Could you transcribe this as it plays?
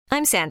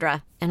I'm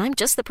Sandra, and I'm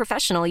just the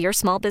professional your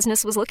small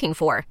business was looking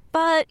for.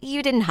 But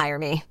you didn't hire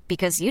me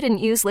because you didn't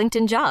use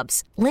LinkedIn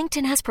Jobs.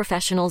 LinkedIn has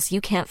professionals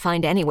you can't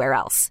find anywhere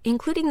else,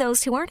 including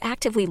those who aren't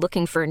actively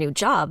looking for a new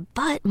job,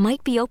 but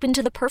might be open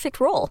to the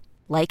perfect role,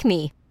 like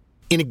me.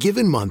 In a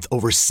given month,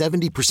 over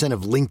 70%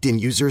 of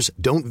LinkedIn users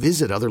don't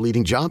visit other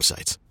leading job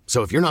sites.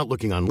 So if you're not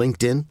looking on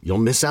LinkedIn, you'll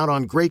miss out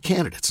on great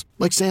candidates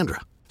like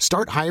Sandra.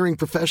 Start hiring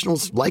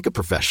professionals like a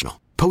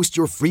professional. Post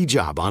your free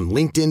job on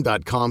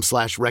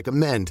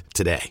linkedin.com/recommend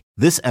today.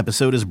 This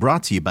episode is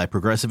brought to you by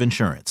Progressive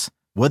Insurance.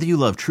 Whether you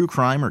love true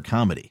crime or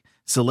comedy,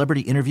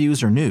 celebrity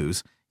interviews or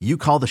news, you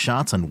call the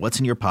shots on what's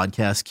in your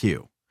podcast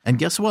queue. And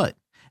guess what?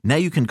 Now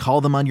you can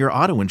call them on your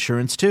auto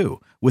insurance too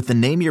with the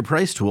Name Your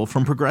Price tool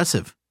from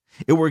Progressive.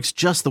 It works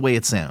just the way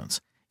it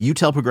sounds. You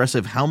tell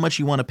Progressive how much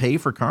you want to pay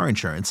for car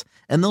insurance,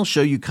 and they'll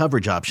show you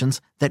coverage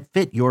options that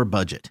fit your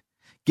budget.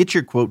 Get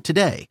your quote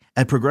today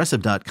at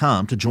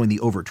Progressive.com to join the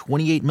over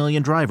 28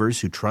 million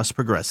drivers who trust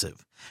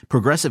Progressive.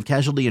 Progressive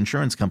Casualty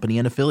Insurance Company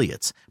and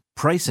Affiliates.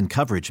 Price and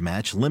coverage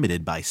match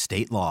limited by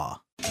state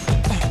law.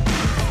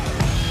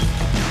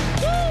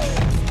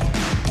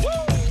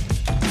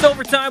 It's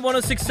overtime,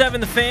 106.7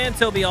 The Fan.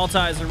 Tobi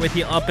Altizer with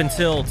you up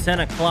until 10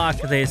 o'clock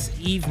this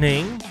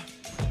evening.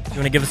 You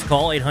want to give us a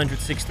call,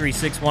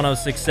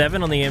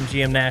 800-636-1067 on the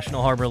MGM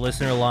National Harbor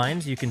listener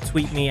lines. You can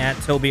tweet me at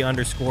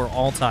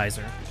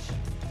Tobi_Altizer.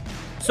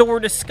 So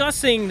we're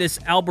discussing this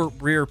Albert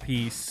Breer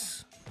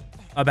piece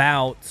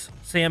about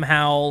Sam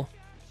Howell,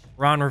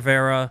 Ron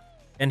Rivera,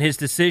 and his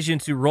decision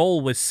to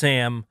roll with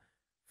Sam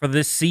for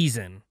this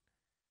season.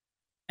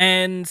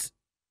 And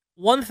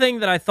one thing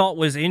that I thought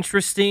was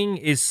interesting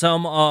is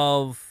some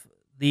of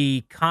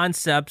the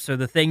concepts or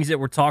the things that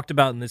were talked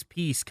about in this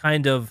piece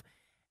kind of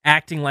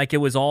acting like it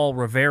was all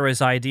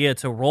Rivera's idea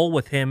to roll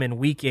with him in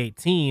Week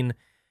 18.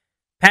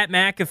 Pat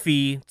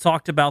McAfee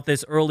talked about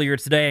this earlier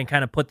today and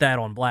kind of put that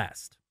on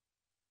blast.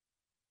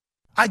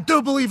 I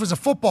do believe as a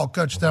football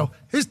coach, though,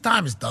 his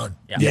time is done.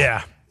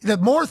 Yeah. The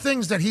more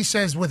things that he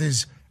says with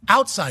his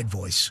outside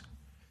voice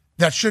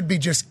that should be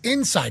just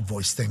inside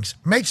voice things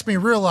makes me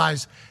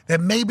realize that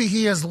maybe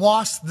he has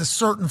lost the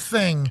certain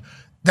thing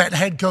that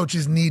head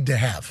coaches need to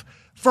have.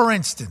 For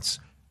instance,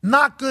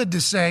 not good to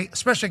say,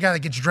 especially a guy that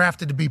gets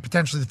drafted to be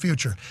potentially the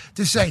future,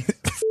 to say,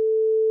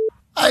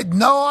 I had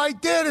no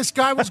idea this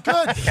guy was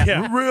good.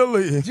 Yeah.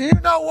 Really? Do you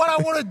know what I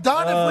would have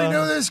done if we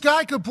knew this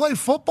guy could play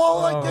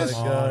football like this?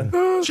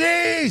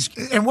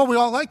 Jeez. And what we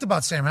all liked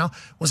about Sam Howell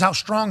was how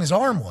strong his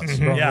arm was.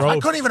 Yeah. I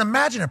couldn't even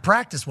imagine at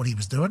practice what he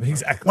was doing.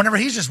 Exactly. Whenever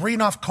he's just reading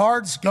off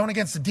cards, going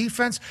against the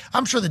defense,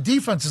 I'm sure the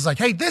defense is like,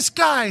 hey, this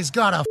guy's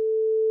got a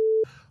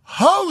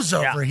hose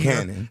over here.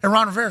 Cannon. And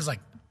Ron Rivera's like,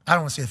 I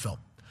don't want to see the film.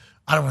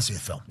 I don't want to see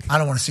the film. I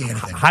don't want to see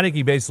anything.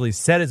 Heineke basically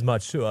said as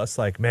much to us,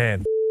 like,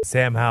 man,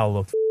 Sam Howell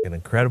looked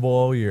incredible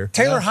all year.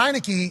 Taylor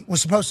Heineke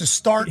was supposed to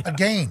start a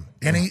game,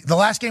 and the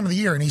last game of the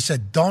year, and he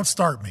said, don't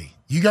start me.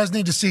 You guys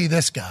need to see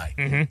this guy.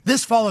 Mm-hmm.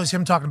 This follows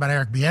him talking about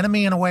Eric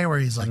Bieniemy in a way where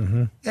he's like,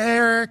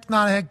 Eric,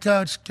 not a head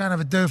coach, kind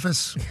of a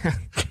doofus.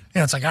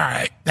 It's like, all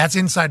right, that's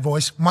inside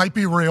voice. Might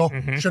be real.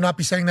 Should not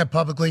be saying that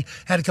publicly.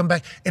 Had to come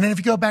back. And then if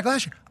you go back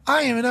last year,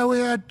 I didn't even know we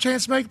had a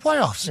chance to make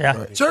playoffs. Yeah.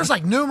 Right. So there's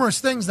like numerous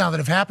things now that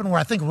have happened where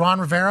I think Ron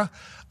Rivera,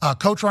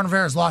 Coach Ron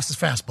Rivera, has lost his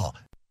fastball.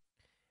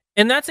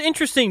 And that's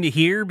interesting to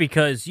hear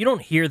because you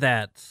don't hear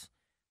that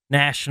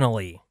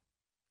nationally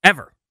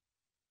ever.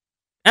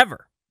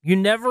 Ever. You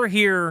never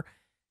hear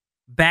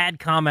bad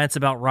comments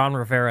about Ron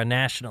Rivera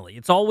nationally.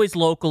 It's always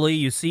locally.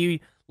 You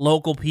see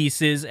local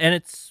pieces, and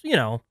it's,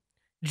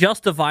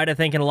 justified, I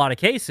think, in a lot of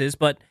cases,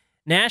 but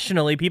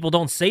nationally, people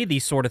don't say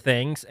these sort of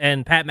things,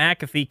 and Pat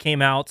McAfee came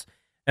out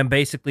and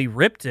basically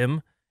ripped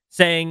him,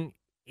 saying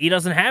he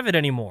doesn't have it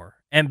anymore,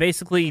 and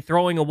basically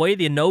throwing away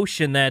the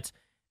notion that,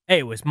 hey,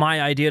 it was my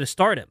idea to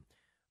start him.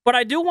 But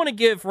I do want to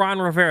give Ron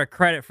Rivera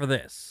credit for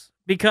this,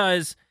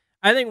 because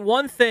I think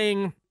one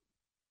thing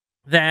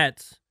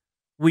that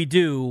we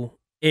do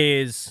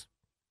is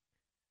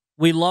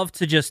we love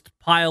to just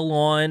pile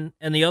on,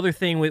 and the other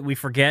thing we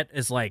forget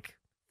is, like,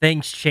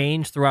 things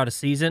change throughout a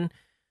season.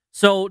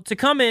 So to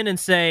come in and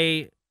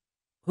say,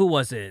 who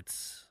was it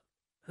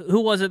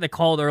that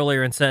called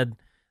earlier and said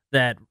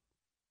that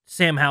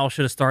Sam Howell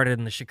should have started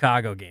in the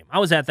Chicago game? I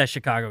was at that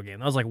Chicago game.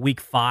 That was like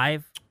week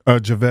 5.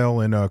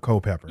 JaVale and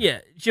Culpepper. Yeah,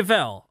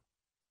 JaVale.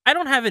 I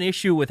don't have an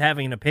issue with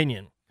having an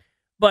opinion,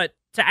 but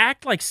to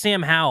act like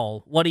Sam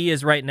Howell, what he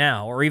is right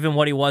now, or even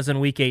what he was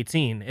in week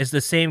 18, is the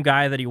same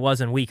guy that he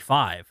was in week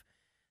 5,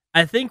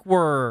 I think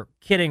we're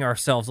kidding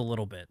ourselves a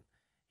little bit.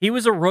 He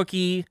was a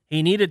rookie.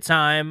 He needed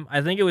time.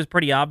 I think it was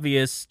pretty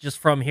obvious just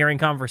from hearing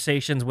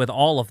conversations with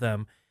all of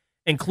them,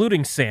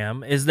 including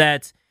Sam, is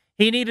that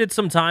he needed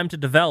some time to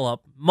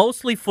develop,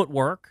 mostly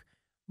footwork,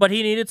 but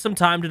he needed some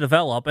time to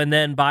develop. And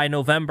then by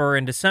November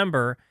and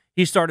December,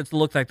 he started to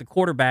look like the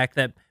quarterback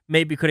that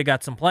maybe could have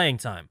got some playing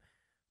time.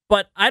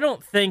 But I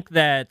don't think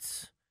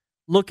that,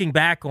 looking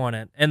back on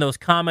it and those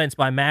comments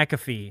by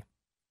McAfee,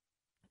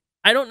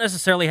 I don't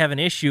necessarily have an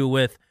issue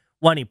with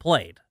when he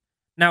played.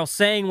 Now,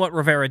 saying what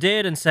Rivera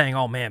did and saying,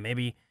 oh, man,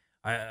 maybe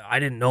I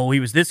didn't know he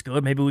was this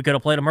good. Maybe we could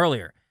have played him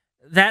earlier.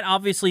 that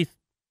obviously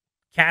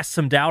casts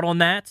some doubt on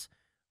that.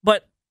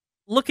 But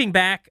looking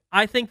back,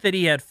 I think that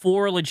he had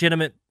 4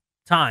 legitimate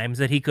times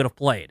that he could have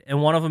played,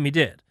 and one of them he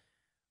did.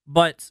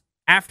 But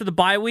after the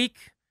bye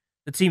week,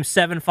 the team's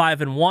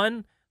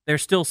 7-5-1. They're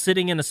still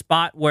sitting in a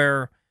spot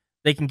where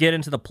they can get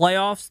into the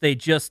playoffs. They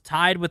just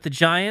tied with the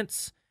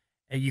Giants.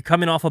 And you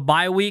coming off a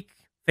bye week,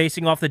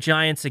 facing off the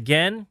Giants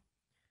again.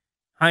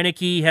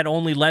 Heineke had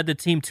only led the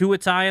team to a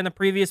tie in the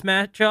previous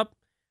matchup.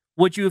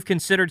 Would you have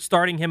considered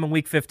starting him in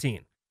Week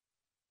 15?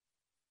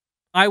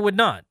 I would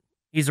not.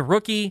 He's a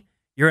rookie.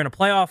 You're in a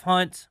playoff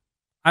hunt.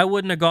 I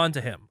wouldn't have gone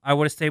to him. I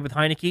would have stayed with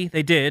Heineke.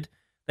 They did.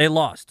 They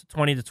lost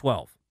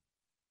 20-12.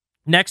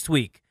 Next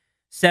week,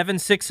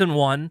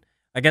 7-6-1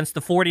 against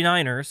the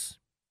 49ers.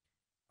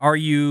 Are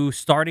you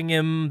starting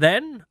him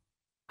then?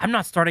 I'm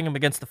not starting him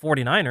against the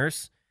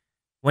 49ers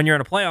when you're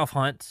in a playoff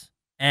hunt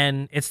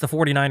and it's the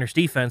 49ers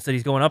defense that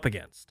he's going up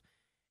against.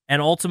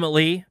 And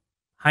ultimately,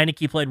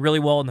 Heineke played really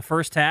well in the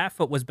first half,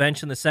 but was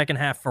benched in the second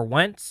half for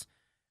Wentz.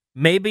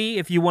 Maybe,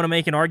 if you want to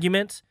make an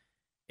argument,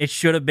 it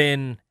should have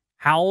been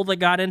Howell that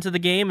got into the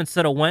game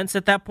instead of Wentz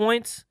at that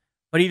point.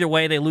 But either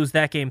way, they lose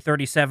that game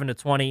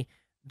 37-20.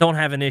 Don't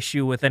have an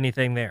issue with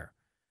anything there.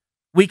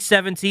 Week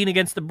 17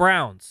 against the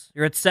Browns.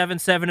 You're at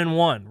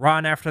 7-7-1.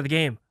 Ron, after the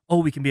game,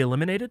 we can be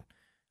eliminated?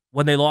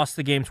 When they lost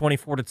the game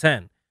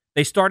 24-10.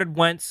 They started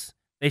Wentz.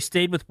 They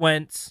stayed with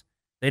Wentz.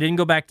 They didn't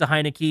go back to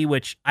Heineke,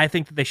 which I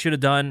think that they should have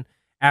done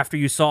after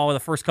you saw the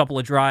first couple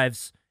of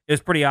drives. It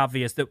was pretty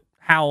obvious that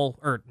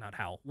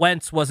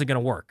Wentz wasn't going to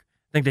work.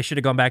 I think they should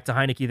have gone back to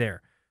Heineke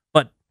there.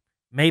 But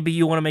maybe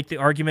you want to make the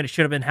argument it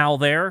should have been Howell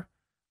there.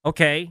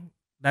 Okay,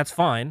 that's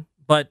fine.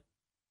 But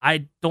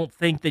I don't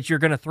think that you're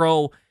going to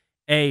throw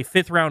a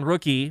 5th-round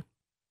rookie,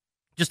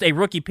 just a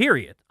rookie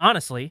period,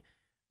 honestly.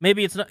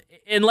 Maybe it's not,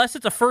 unless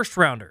it's a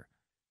 1st-rounder,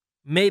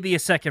 maybe a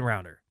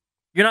 2nd-rounder.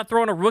 You're not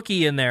throwing a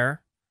rookie in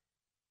there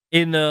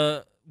in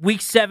the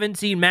Week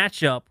 17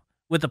 matchup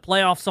with the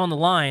playoffs on the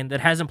line that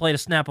hasn't played a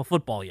snap of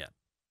football yet.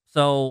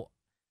 So,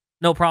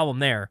 no problem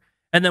there.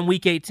 And then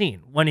Week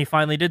 18, when he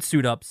finally did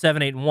suit up,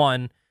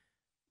 7-8-1,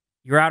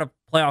 you're out of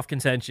playoff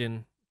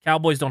contention.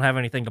 Cowboys don't have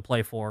anything to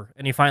play for,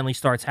 and he finally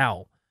starts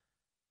Howell.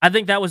 I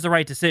think that was the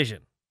right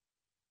decision.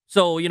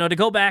 So, to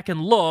go back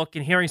and look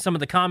and hearing some of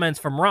the comments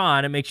from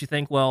Ron, it makes you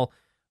think, well,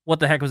 what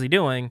the heck was he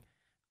doing?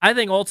 I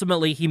think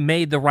ultimately he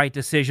made the right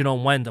decision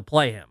on when to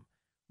play him.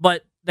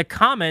 But the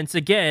comments,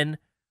 again,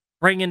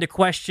 bring into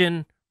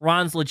question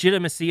Ron's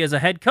legitimacy as a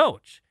head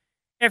coach.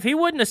 If he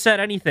wouldn't have said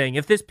anything,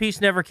 if this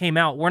piece never came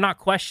out, we're not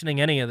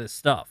questioning any of this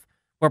stuff.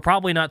 We're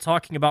probably not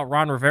talking about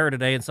Ron Rivera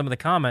today and some of the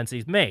comments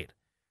he's made,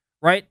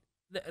 right?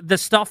 The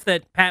stuff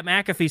that Pat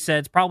McAfee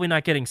said is probably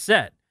not getting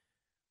said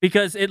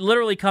because it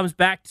literally comes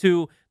back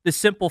to the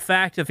simple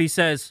fact if he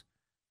says,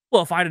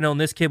 well, if I'd have known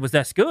this kid was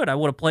this good, I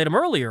would have played him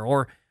earlier,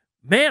 or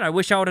man, I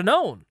wish I would have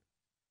known.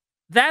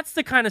 That's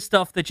the kind of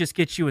stuff that just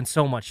gets you in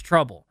so much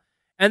trouble.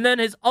 And then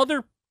his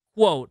other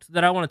quote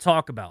that I want to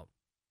talk about.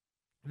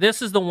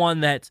 This is the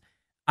one that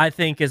I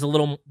think is a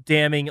little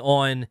damning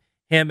on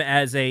him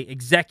as a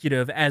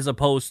executive as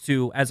opposed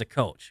to as a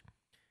coach.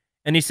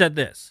 And he said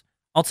this,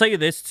 I'll tell you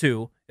this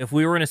too, if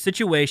we were in a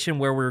situation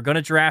where we were going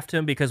to draft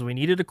him because we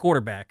needed a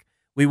quarterback,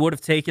 we would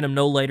have taken him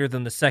no later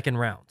than the 2nd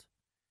round.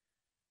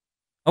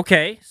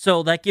 Okay,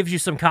 so that gives you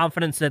some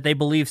confidence that they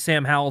believe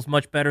Sam Howell's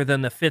much better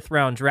than the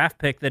 5th-round draft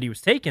pick that he was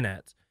taken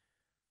at.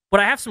 But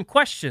I have some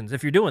questions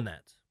if you're doing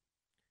that.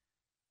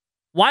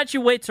 Why'd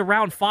you wait to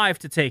round 5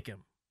 to take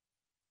him?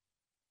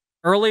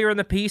 Earlier in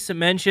the piece, it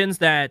mentions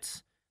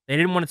that they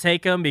didn't want to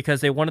take him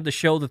because they wanted to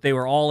show that they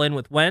were all in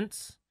with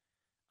Wentz.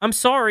 I'm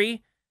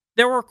sorry,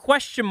 there were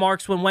question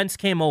marks when Wentz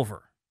came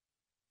over.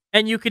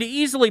 And you could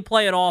easily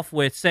play it off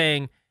with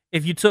saying,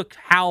 if you took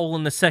Howell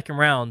in the 2nd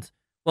round,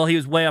 well, he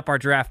was way up our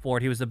draft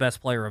board. He was the best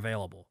player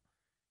available.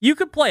 You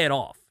could play it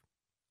off.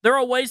 There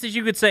are ways that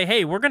you could say,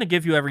 hey, we're going to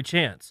give you every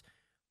chance.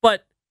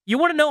 But you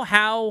want to know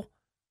how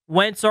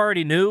Wentz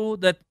already knew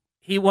that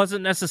he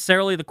wasn't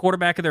necessarily the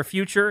quarterback of their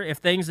future if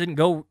things didn't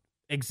go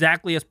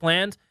exactly as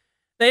planned?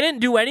 They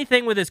didn't do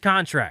anything with his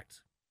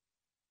contract.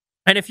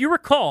 And if you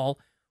recall,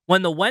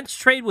 when the Wentz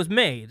trade was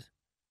made,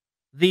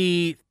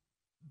 the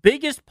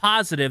biggest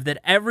positive that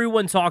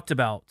everyone talked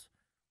about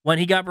when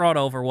he got brought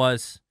over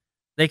was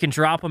they can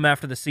drop him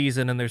after the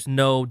season and there's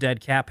no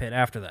dead cap hit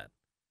after that.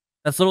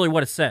 That's literally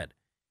what it said.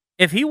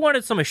 If he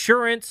wanted some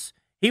assurance,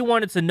 he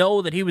wanted to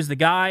know that he was the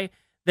guy,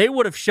 they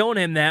would have shown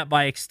him that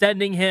by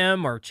extending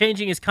him or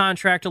changing his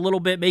contract a little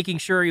bit, making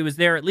sure he was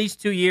there at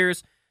least 2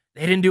 years.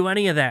 They didn't do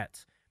any of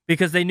that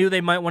because they knew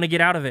they might want to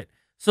get out of it.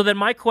 So then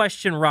my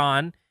question,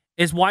 Ron,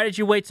 is why did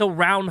you wait till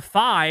round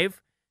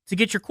 5 to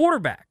get your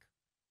quarterback?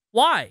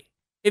 Why?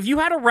 If you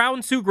had a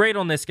round 2 grade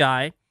on this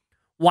guy,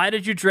 why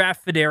did you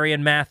draft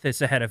Fedarian Mathis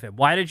ahead of him?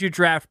 Why did you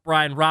draft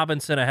Brian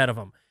Robinson ahead of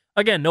him?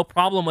 Again, no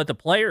problem with the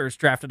players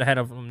drafted ahead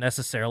of him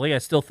necessarily. I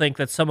still think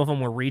that some of them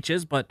were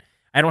reaches, but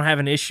I don't have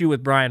an issue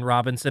with Brian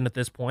Robinson at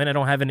this point. I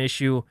don't have an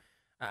issue.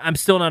 I'm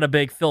still not a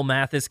big Phil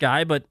Mathis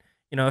guy, but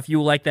if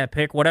you like that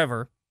pick,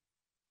 whatever.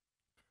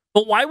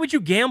 But why would you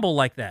gamble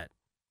like that?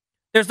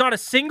 There's not a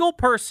single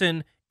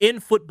person in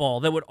football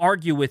that would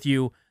argue with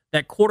you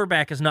that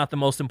quarterback is not the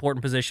most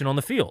important position on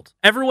the field.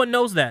 Everyone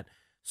knows that.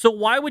 So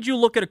why would you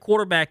look at a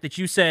quarterback that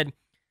you said,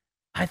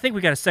 I think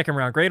we got a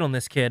second-round grade on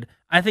this kid.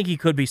 I think he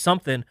could be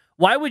something.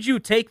 Why would you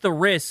take the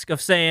risk of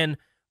saying,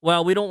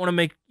 well, we don't want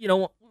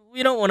to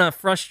we don't want to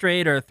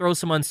frustrate or throw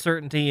some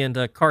uncertainty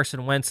into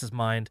Carson Wentz's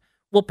mind.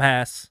 We'll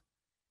pass.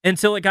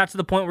 Until it got to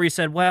the point where he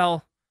said,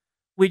 well,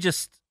 we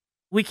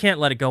can't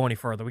let it go any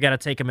further. We got to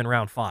take him in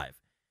round 5.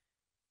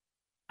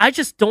 I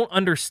just don't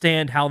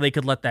understand how they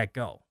could let that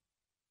go.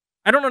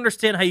 I don't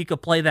understand how you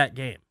could play that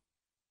game.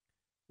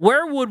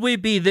 Where would we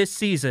be this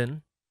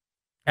season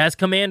as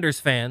Commanders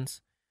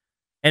fans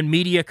and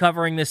media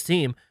covering this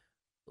team?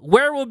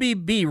 Where would we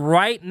be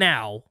right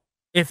now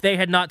if they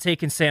had not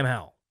taken Sam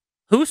Howell?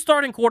 Who's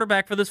starting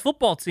quarterback for this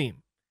football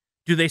team?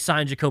 Do they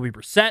sign Jacoby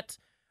Brissett?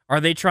 Are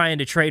they trying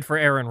to trade for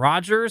Aaron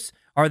Rodgers?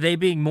 Are they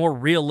being more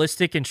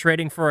realistic in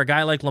trading for a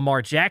guy like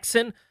Lamar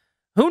Jackson?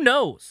 Who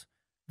knows?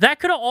 That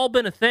could have all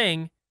been a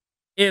thing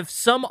if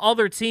some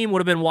other team would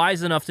have been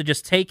wise enough to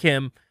just take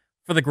him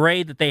for the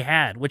grade that they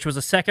had, which was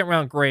a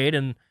second-round grade,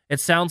 and it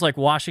sounds like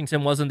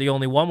Washington wasn't the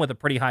only one with a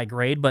pretty high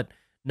grade, but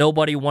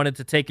nobody wanted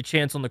to take a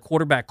chance on the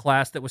quarterback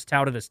class that was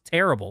touted as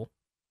terrible.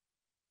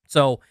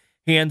 So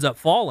he ends up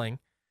falling.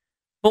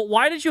 But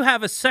why did you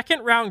have a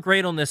second-round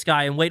grade on this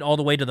guy and wait all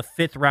the way to the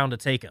 5th round to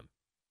take him?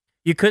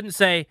 You couldn't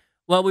say,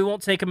 well, we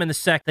won't take him in the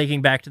second,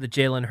 taking back to the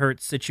Jalen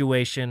Hurts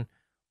situation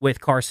with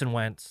Carson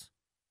Wentz.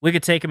 We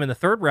could take him in the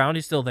 3rd round,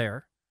 he's still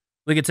there.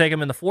 We could take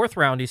him in the 4th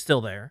round, he's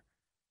still there.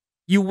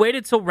 You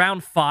waited till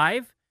round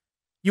 5.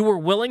 You were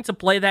willing to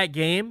play that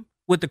game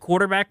with the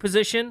quarterback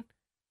position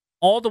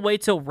all the way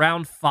till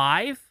round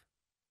 5.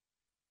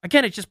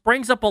 Again, it just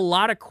brings up a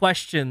lot of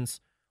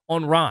questions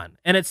on Ron.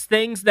 And it's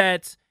things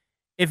that,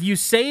 if you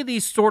say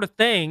these sort of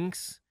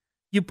things,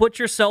 you put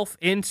yourself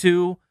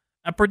into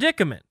a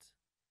predicament.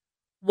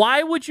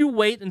 Why would you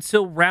wait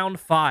until round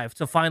 5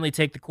 to finally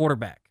take the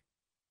quarterback?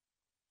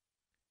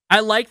 I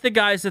like the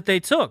guys that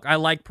they took. I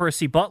like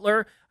Percy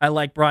Butler. I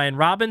like Brian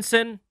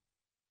Robinson.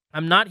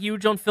 I'm not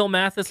huge on Phil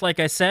Mathis, like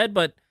I said,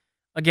 but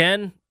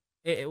again,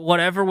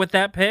 whatever with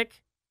that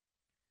pick.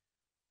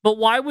 But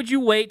why would you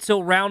wait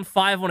till round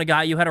 5 on a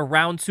guy you had a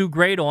round 2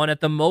 grade on at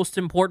the most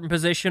important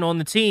position on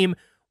the team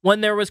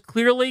when there was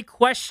clearly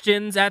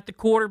questions at the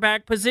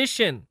quarterback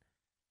position?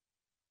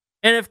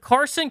 And if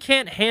Carson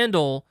can't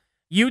handle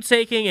you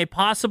taking a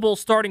possible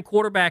starting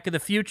quarterback of the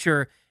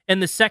future in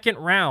the 2nd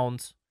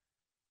round,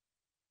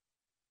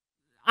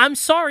 I'm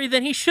sorry,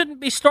 then he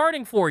shouldn't be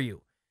starting for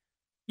you.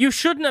 You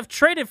shouldn't have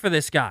traded for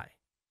this guy.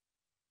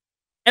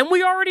 And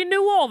we already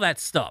knew all that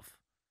stuff.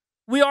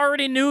 We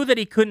already knew that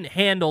he couldn't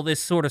handle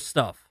this sort of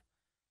stuff.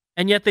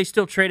 And yet they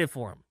still traded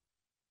for him.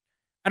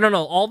 I don't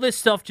know. All this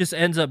stuff just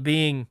ends up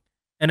being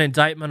an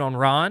indictment on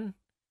Ron.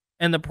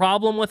 And the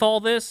problem with all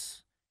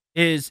this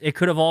is it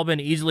could have all been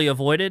easily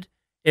avoided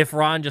if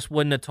Ron just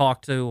wouldn't have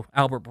talked to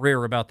Albert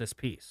Breer about this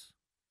piece.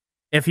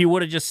 If he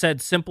would have just said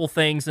simple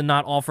things and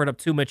not offered up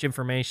too much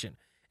information.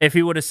 If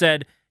he would have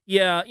said,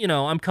 yeah,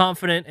 I'm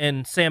confident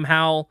in Sam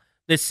Howell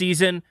this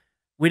season.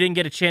 We didn't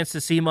get a chance to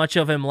see much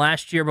of him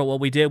last year, but what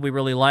we did, we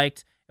really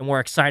liked, and we're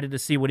excited to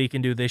see what he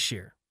can do this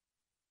year.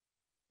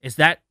 Is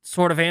that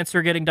sort of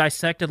answer getting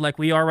dissected like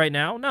we are right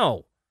now?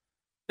 No.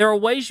 There are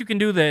ways you can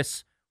do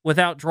this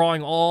without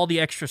drawing all the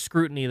extra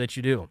scrutiny that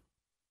you do.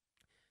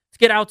 Let's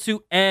get out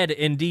to Ed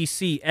in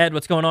D.C. Ed,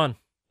 what's going on?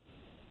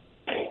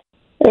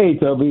 Hey,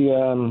 Toby.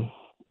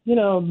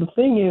 The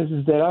thing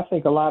is that I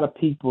think a lot of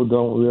people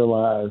don't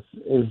realize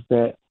is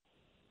that,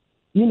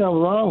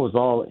 Ron was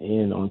all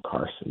in on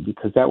Carson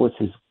because that was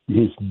his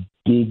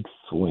big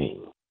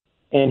swing.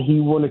 And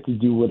he wanted to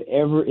do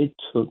whatever it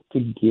took to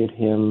get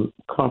him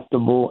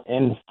comfortable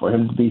and for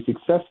him to be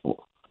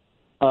successful.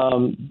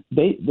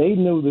 They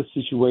knew the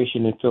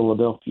situation in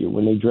Philadelphia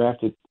when they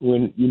drafted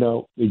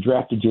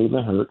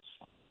Jalen Hurts,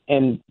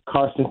 and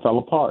Carson fell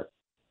apart.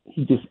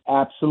 He just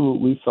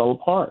absolutely fell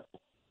apart.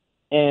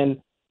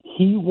 And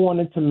he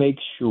wanted to make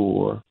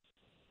sure,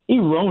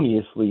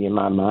 erroneously in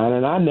my mind,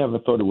 and I never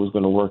thought it was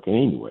going to work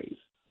anyways,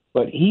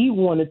 but he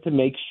wanted to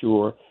make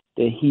sure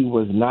that he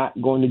was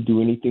not going to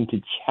do anything to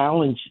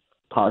challenge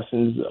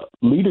Carson's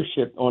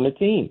leadership on the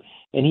team.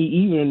 And he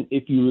even,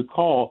 if you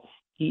recall,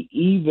 he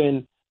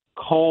even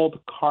called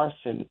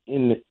Carson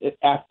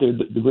after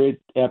the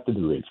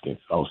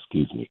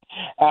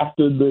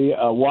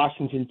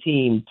Washington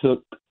team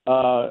took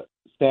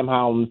Sam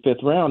Howell in the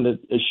 5th round to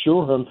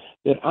assure him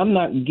that I'm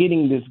not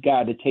getting this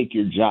guy to take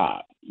your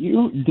job.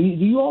 Do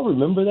you all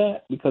remember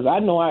that? Because I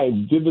know I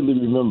vividly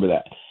remember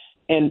that.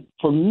 And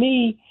for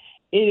me,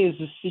 it is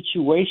a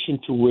situation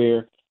to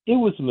where it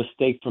was a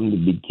mistake from the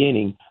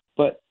beginning.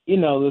 But,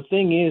 the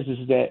thing is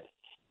that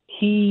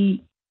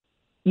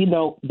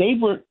they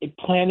weren't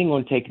planning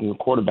on taking the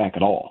quarterback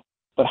at all.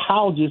 But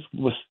Howell just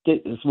was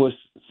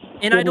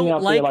and I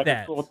don't like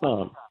that.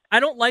 I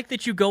don't like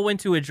that you go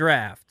into a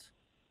draft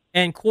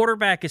and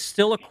quarterback is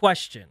still a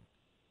question.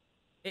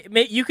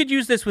 You could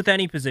use this with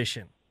any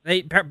position.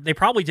 They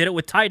probably did it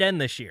with tight end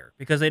this year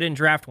because they didn't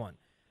draft one.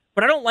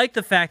 But I don't like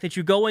the fact that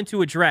you go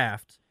into a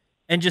draft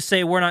and just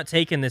say, we're not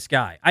taking this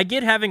guy. I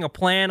get having a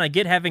plan. I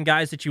get having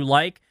guys that you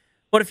like.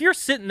 But if you're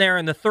sitting there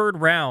in the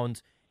third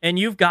round and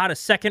you've got a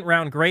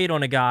second-round grade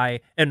on a guy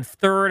and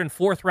third and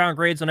fourth-round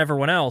grades on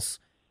everyone else,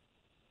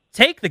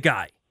 take the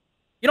guy.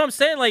 You know what I'm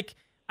saying? Like,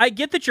 I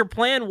get that your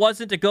plan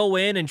wasn't to go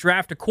in and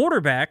draft a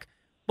quarterback,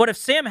 but if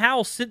Sam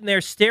Howell's sitting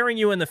there staring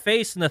you in the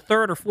face in the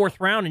third or fourth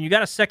round and you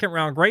got a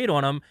second-round grade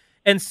on him,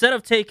 instead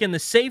of taking the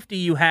safety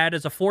you had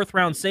as a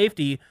fourth-round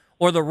safety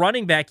or the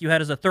running back you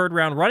had as a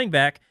third-round running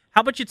back,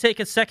 how about you take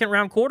a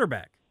second-round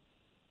quarterback?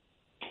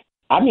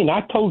 I mean,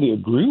 I totally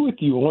agree with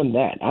you on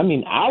that. I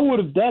mean, I would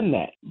have done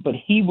that, but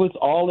he was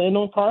all in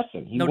on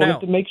Carson. He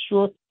wanted to make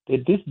sure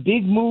that this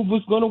big move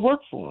was going to work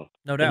for him.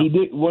 No doubt.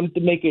 He wanted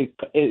to make it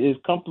as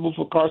comfortable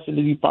for Carson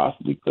as he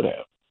possibly could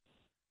have.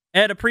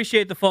 Ed,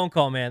 appreciate the phone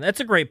call, man. That's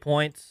a great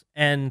point,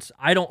 and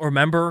I don't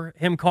remember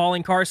him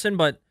calling Carson,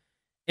 but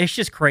it's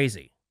just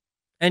crazy.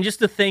 And just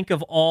to think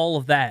of all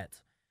of that.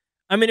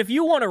 I mean, if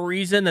you want a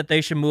reason that they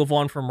should move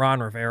on from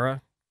Ron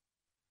Rivera,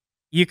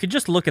 you could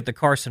just look at the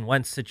Carson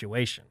Wentz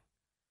situation.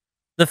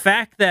 The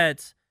fact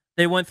that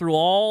they went through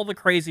all the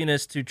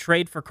craziness to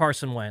trade for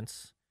Carson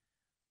Wentz,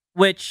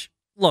 which,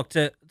 look,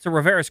 to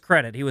Rivera's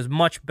credit, he was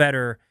much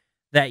better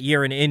that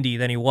year in Indy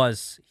than he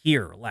was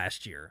here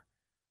last year.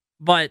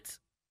 But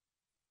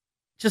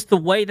just the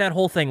way that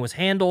whole thing was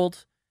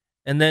handled,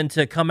 and then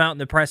to come out in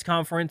the press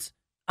conference,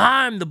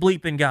 I'm the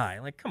bleeping guy.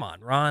 Like, come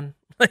on, Ron.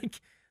 Like,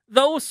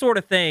 those sort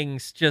of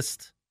things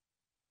just...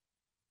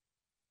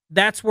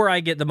 That's where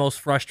I get the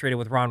most frustrated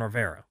with Ron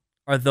Rivera,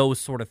 are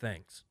those sort of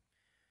things.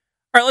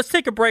 All right, let's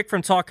take a break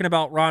from talking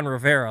about Ron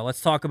Rivera.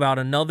 Let's talk about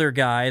another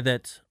guy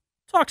that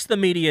talks to the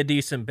media a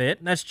decent bit,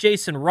 and that's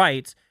Jason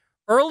Wright.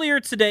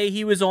 Earlier today,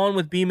 he was on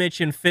with BMitch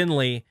and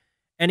FInley,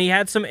 and he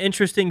had some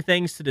interesting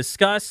things to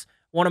discuss.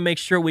 Want to make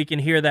sure we can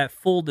hear that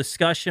full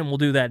discussion. We'll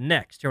do that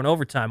next here on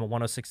Overtime on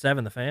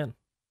 106.7 The Fan.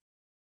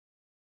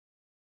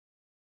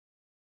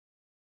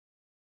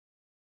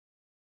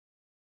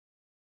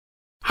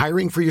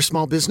 Hiring for your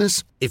small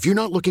business? If you're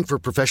not looking for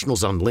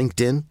professionals on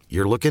LinkedIn,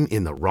 you're looking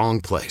in the wrong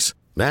place.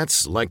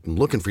 That's like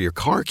looking for your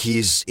car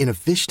keys in a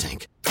fish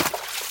tank.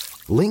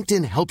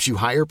 LinkedIn helps you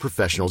hire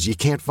professionals you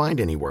can't find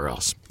anywhere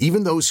else,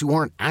 even those who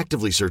aren't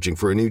actively searching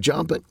for a new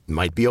job but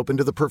might be open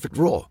to the perfect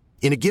role.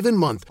 In a given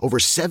month, over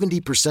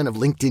 70% of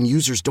LinkedIn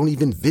users don't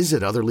even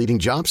visit other leading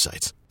job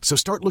sites. So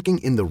start looking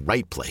in the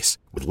right place.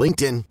 With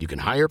LinkedIn, you can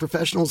hire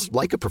professionals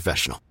like a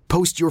professional.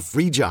 Post your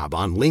free job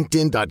on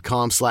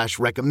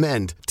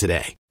linkedin.com/recommend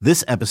today.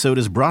 This episode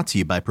is brought to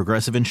you by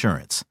Progressive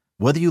Insurance.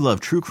 Whether you love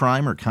true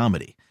crime or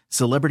comedy,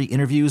 celebrity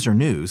interviews or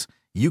news,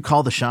 you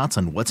call the shots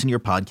on what's in your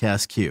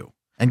podcast queue.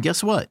 And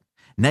guess what?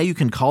 Now you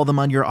can call them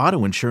on your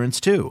auto insurance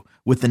too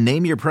with the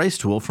Name Your Price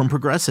tool from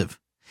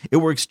Progressive. It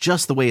works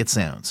just the way it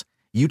sounds.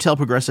 You tell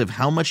Progressive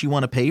how much you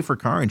want to pay for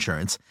car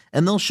insurance,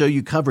 and they'll show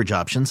you coverage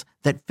options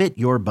that fit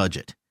your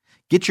budget.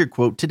 Get your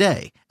quote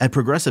today at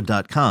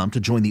Progressive.com to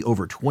join the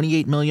over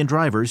 28 million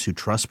drivers who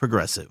trust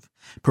Progressive.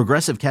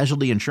 Progressive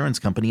Casualty Insurance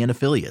Company and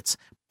Affiliates.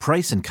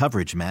 Price and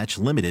coverage match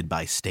limited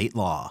by state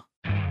law.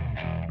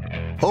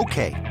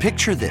 Okay,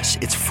 picture this.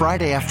 It's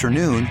Friday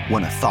afternoon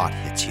when a thought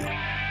hits you.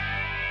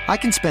 I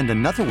can spend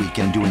another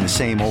weekend doing the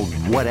same old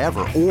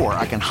whatever, or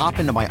I can hop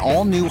into my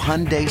all-new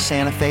Hyundai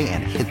Santa Fe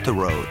and hit the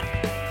road.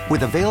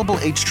 With available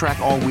H-Track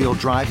all-wheel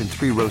drive and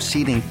 3-row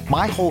seating,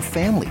 my whole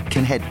family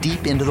can head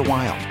deep into the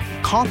wild.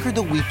 Conquer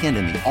the weekend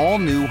in the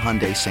all-new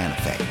Hyundai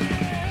Santa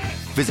Fe.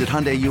 Visit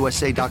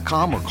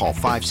HyundaiUSA.com or call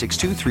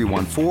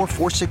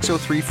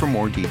 562-314-4603 for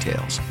more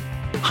details.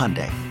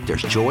 Hyundai,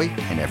 there's joy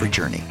in every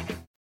journey.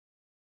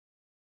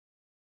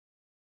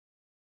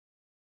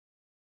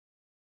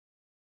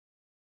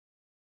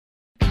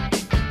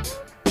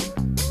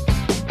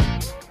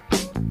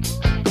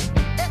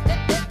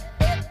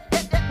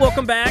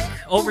 Welcome back.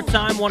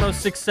 Overtime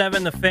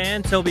 106.7 The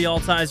Fan. Tobi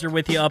Altizer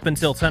with you up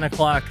until 10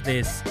 o'clock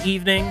this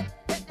evening.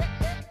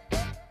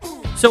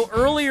 So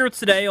earlier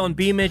today on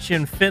BMitch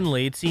and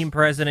FInley, team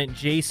president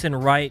Jason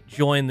Wright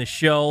joined the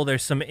show.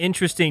 There's some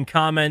interesting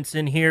comments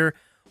in here.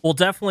 We'll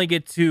definitely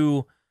get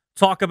to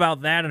talk about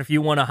that. And if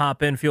you want to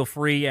hop in, feel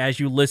free as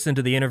you listen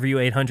to the interview,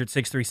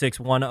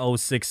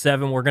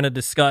 800-636-1067. We're going to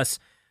discuss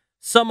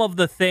some of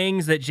the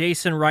things that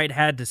Jason Wright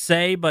had to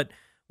say, but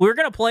we're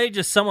going to play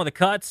just some of the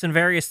cuts and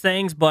various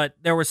things, but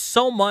there was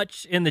so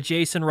much in the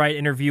Jason Wright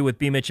interview with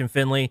BMitch and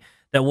FInley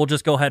that we'll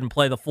just go ahead and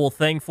play the full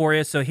thing for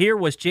you. So here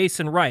was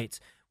Jason Wright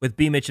with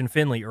BMitch and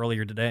FInley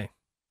earlier today.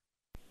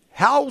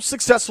 How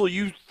successful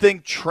you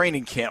think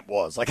training camp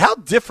was? Like, how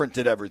different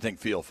did everything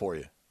feel for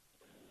you?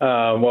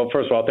 Well,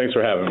 first of all, thanks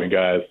for having me,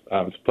 guys.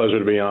 It's a pleasure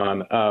to be on.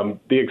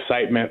 The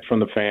excitement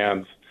from the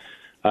fans,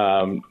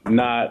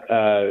 not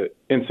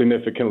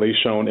insignificantly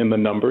shown in the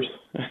numbers,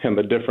 and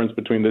the difference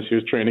between this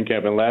year's training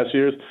camp and last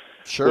year's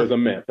was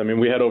immense. I mean,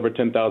 we had over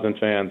 10,000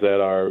 fans at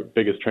our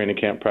biggest training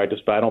camp practice,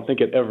 but I don't think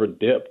it ever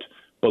dipped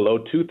below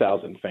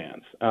 2,000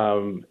 fans.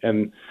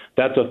 And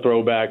that's a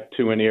throwback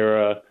to an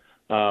era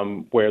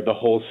where the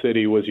whole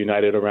city was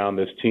united around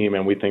this team,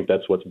 and we think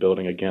that's what's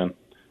building again.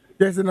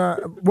 Jason,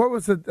 what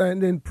was it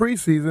in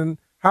preseason?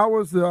 How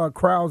was the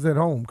crowds at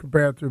home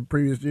compared to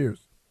previous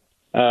years?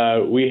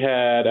 We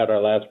had at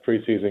our last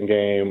preseason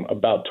game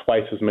about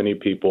twice as many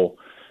people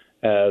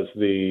as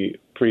the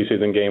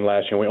preseason game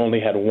last year. We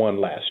only had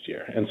one last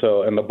year. And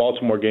the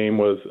Baltimore game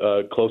was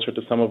closer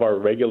to some of our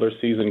regular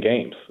season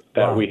games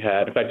that we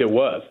had. In fact, it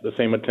was the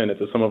same attendance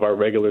as some of our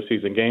regular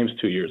season games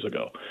 2 years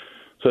ago.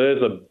 So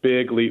there's a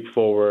big leap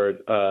forward.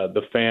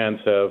 The fans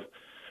have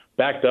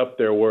backed up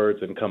their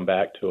words and come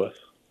back to us.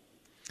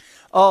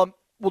 Well,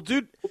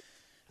 dude,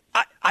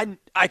 I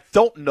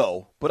don't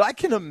know, but I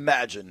can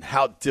imagine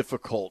how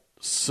difficult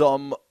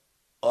some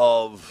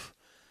of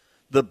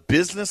the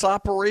business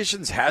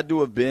operations had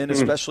to have been,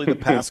 especially the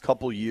past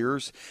couple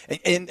years.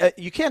 And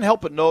you can't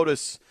help but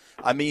notice,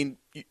 I mean,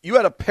 you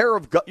had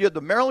you had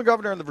the Maryland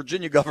governor and the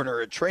Virginia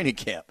governor at training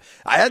camp.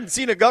 I hadn't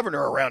seen a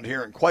governor around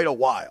here in quite a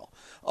while.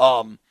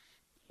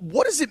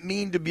 What does it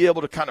mean to be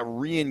able to kind of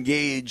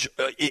re-engage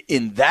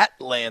in that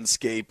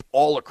landscape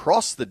all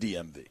across the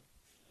DMV?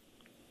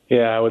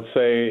 Yeah, I would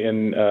say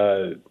in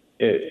an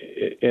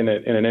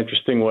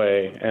interesting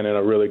way and in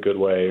a really good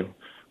way,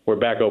 we're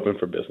back open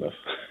for business.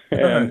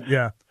 And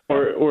yeah,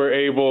 we're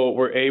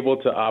able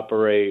to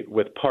operate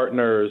with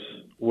partners,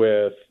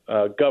 with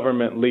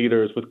government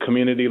leaders, with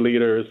community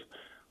leaders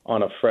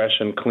on a fresh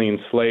and clean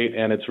slate,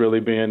 and it's really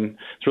been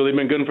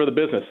good for the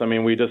business. I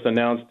mean, we just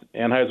announced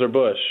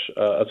Anheuser-Busch,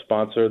 a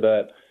sponsor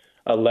that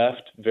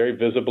left very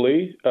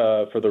visibly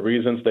for the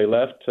reasons they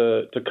left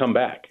to come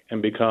back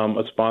and become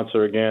a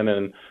sponsor again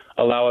and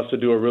allow us to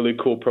do a really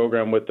cool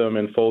program with them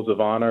in Folds of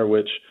Honor,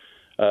 which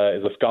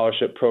is a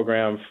scholarship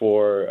program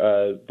for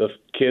the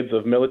kids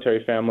of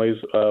military families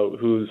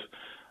whose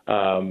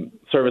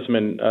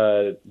servicemen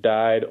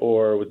died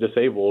or was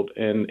disabled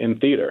in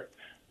theater.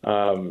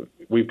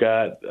 We've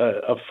got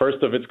a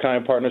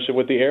first-of-its-kind partnership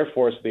with the Air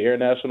Force, the Air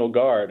National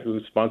Guard, who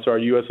sponsor our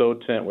USO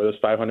tent, where there's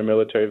 500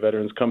 military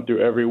veterans come through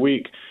every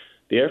week.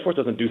 The Air Force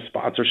doesn't do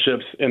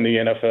sponsorships in the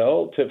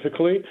NFL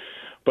typically,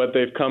 but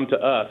they've come to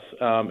us.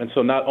 And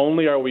so not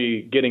only are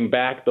we getting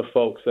back the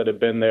folks that have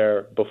been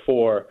there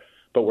before,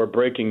 but we're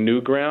breaking new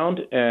ground,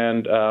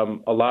 and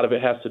a lot of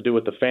it has to do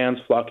with the fans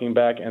flocking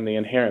back and the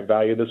inherent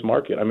value of this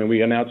market. I mean,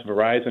 we announced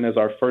Verizon as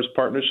our first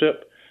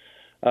partnership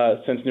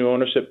since new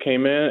ownership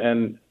came in,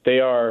 and they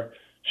are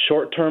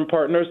short-term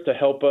partners to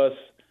help us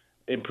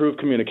improve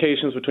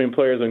communications between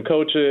players and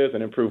coaches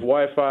and improve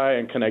Wi-Fi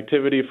and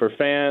connectivity for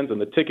fans and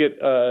the ticket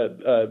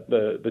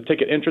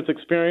entrance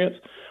experience,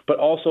 but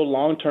also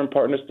long-term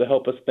partners to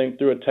help us think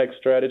through a tech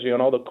strategy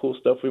on all the cool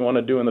stuff we want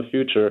to do in the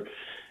future.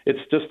 It's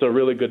just a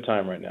really good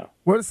time right now.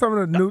 What are some of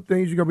the new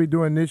things you're going to be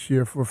doing this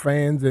year for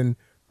fans and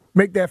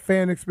make that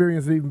fan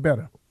experience even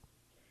better?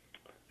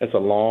 It's a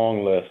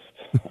long list.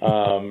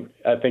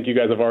 I think you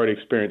guys have already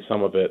experienced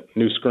some of it.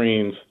 New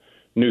screens,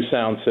 new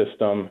sound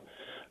system.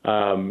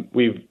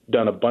 We've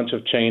done a bunch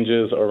of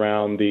changes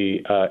around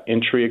the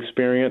entry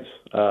experience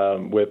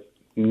with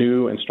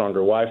new and stronger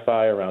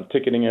Wi-Fi around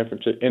ticketing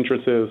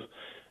entrances,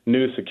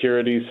 new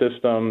security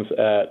systems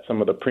at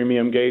some of the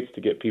premium gates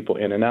to get people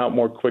in and out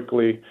more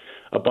quickly,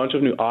 a bunch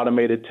of new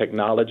automated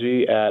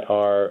technology at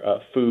our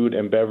food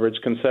and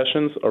beverage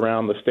concessions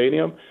around the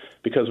stadium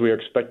because we are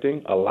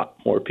expecting a lot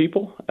more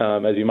people.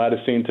 As you might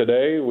have seen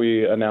today,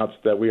 we announced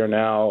that we are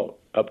now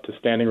up to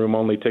standing room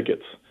only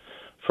tickets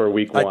for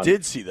week 1. I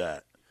did see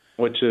that.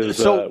 Which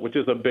is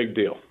a big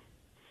deal.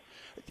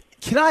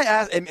 Can I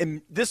ask,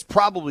 and this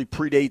probably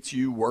predates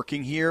you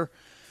working here,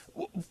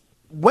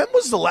 when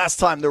was the last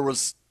time there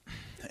was,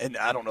 and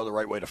I don't know the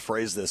right way to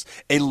phrase this,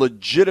 a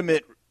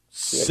legitimate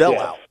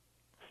sellout?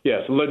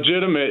 Yes,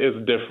 legitimate is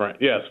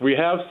different. Yes, we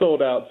have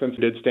sold out since we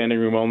did standing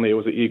room only. It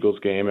was an Eagles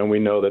game, and we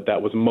know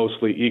that was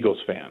mostly Eagles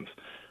fans.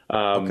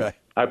 Okay.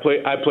 I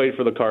played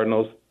for the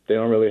Cardinals. They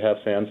don't really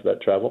have fans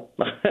that travel.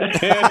 So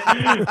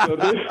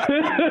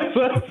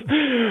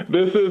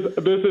this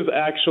is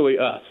actually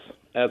us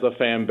as a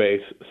fan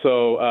base.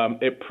 So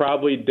it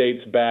probably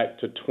dates back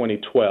to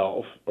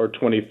 2012 or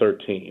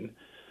 2013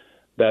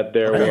 that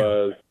there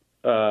was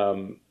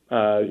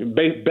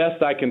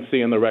best I can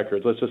see in the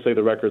records. Let's just say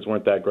the records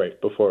weren't that great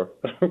before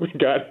we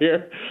got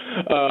here.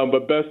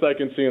 But best I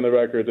can see in the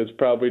records, it's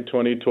probably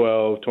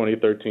 2012,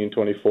 2013,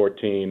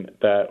 2014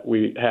 that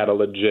we had a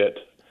legit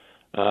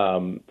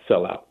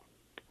sellout.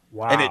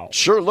 Wow. And it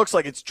sure looks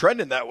like it's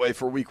trending that way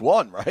for week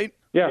 1, right?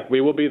 Yeah,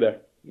 we will be there.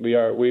 We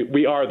are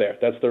there.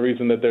 That's the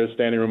reason that there's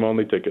standing room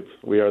only tickets.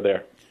 We are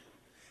there.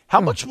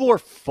 How much more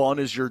fun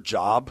is your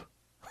job?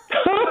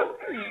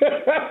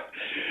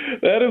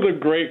 That is a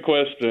great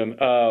question.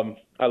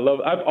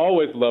 I've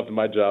always loved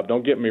my job.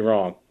 Don't get me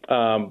wrong.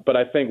 But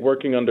I think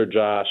working under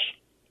Josh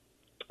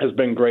has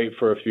been great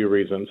for a few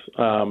reasons.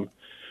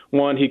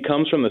 One, he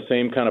comes from the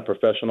same kind of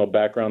professional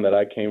background that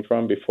I came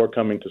from before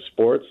coming to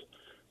sports.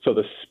 So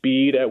the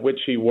speed at which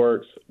he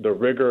works, the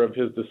rigor of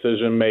his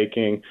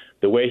decision-making,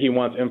 the way he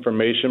wants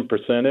information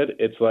presented,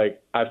 it's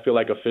like I feel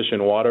like a fish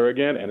in water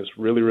again, and it's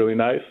really, really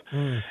nice.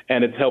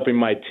 And it's helping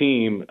my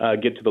team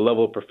get to the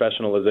level of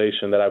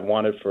professionalization that I've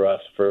wanted for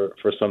us for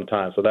some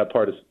time. So that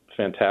part is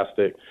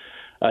fantastic.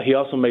 he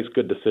also makes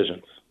good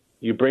decisions.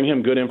 You bring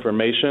him good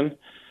information,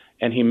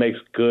 and he makes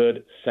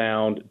good,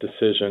 sound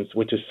decisions,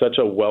 which is such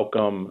a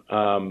welcome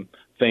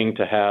thing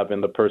to have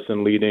in the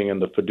person leading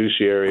and the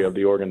fiduciary of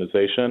the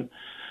organization.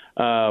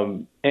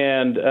 And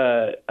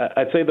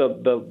I'd say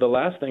the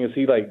last thing is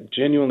he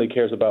genuinely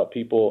cares about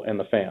people and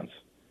the fans.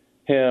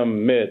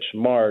 Him, Mitch,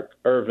 Mark,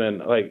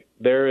 Irvin,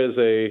 there is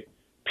a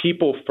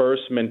people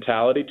first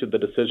mentality to the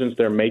decisions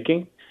they're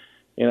making.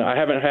 I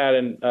haven't had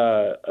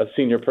a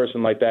senior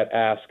person like that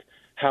ask,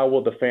 how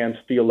will the fans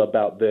feel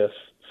about this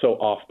so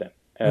often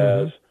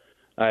as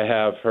I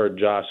have heard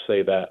Josh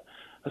say that.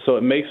 So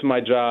it makes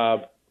my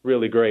job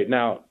really great.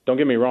 Now, don't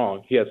get me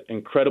wrong. He has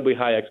incredibly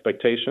high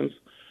expectations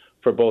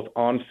for both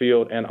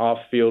on-field and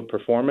off-field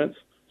performance.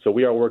 So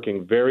we are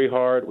working very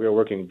hard. We are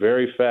working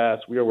very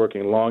fast. We are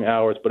working long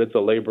hours, but it's a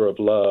labor of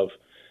love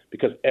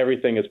because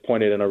everything is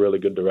pointed in a really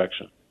good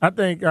direction. I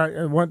think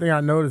one thing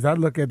I noticed, I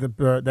look at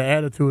the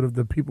attitude of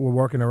the people we're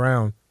working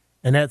around,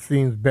 and that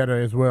seems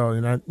better as well.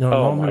 And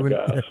my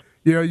gosh.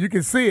 You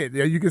can see it.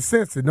 You can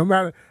sense it. No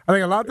matter, I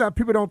think a lot of times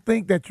people don't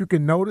think that you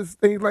can notice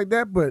things like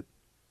that, but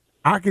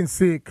I can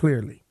see it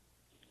clearly.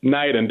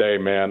 Night and day,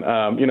 man.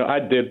 I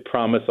did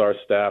promise our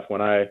staff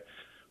when I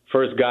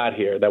first got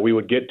here that we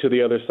would get to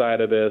the other side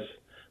of this,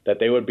 that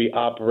they would be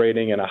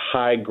operating in a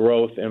high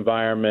growth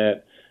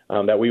environment,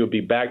 that we would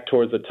be back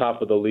towards the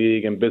top of the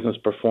league in business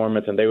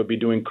performance, and they would be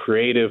doing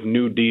creative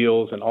new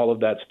deals and all of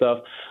that stuff.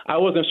 I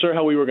wasn't sure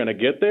how we were going to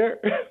get there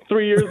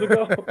 3 years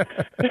ago,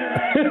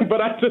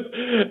 but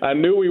I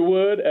knew we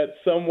would at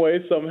some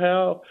way,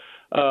 somehow.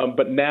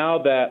 But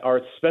now that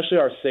especially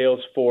our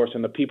sales force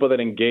and the people that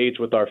engage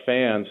with our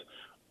fans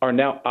are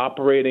now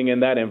operating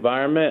in that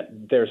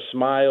environment, their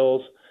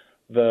smiles,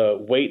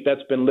 the weight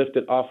that's been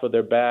lifted off of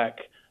their back,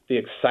 the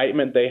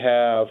excitement they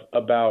have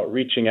about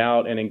reaching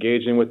out and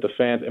engaging with the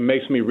fans, it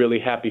makes me really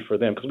happy for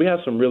them because we have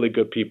some really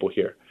good people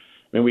here.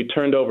 I mean, we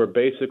turned over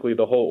basically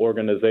the whole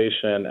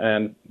organization,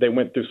 and they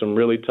went through some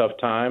really tough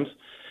times.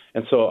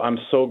 And so I'm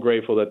so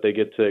grateful that they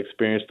get to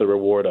experience the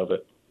reward of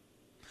it.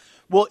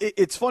 Well,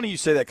 it's funny you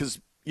say that because,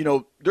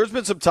 there's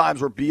been some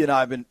times where B and I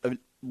have been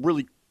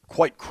really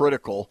quite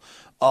critical,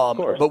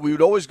 but we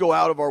would always go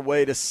out of our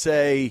way to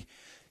say –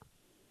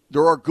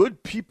 there are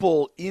good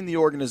people in the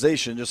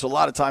organization. Just a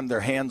lot of time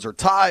their hands are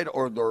tied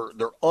or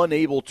they're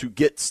unable to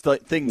get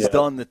things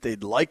done that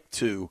they'd like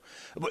to.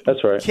 But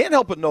that's right. Can't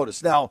help but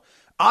notice. Now,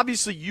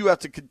 obviously you have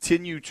to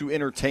continue to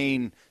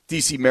entertain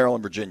D.C.,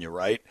 Maryland, Virginia,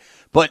 right?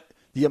 But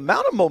the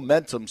amount of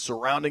momentum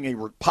surrounding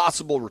a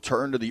possible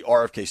return to the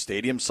RFK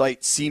Stadium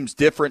site seems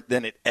different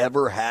than it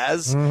ever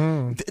has.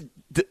 Mm-hmm.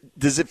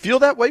 Does it feel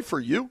that way for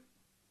you?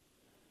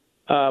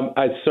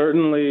 I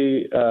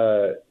certainly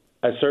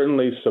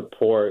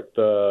support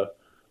the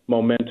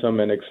momentum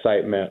and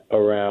excitement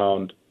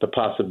around the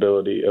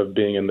possibility of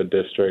being in the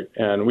district.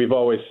 And we've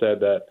always said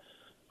that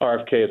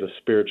RFK is a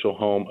spiritual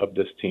home of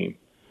this team.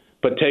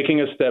 But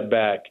taking a step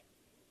back,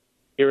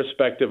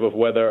 irrespective of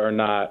whether or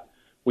not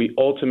we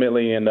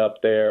ultimately end up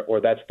there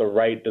or that's the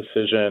right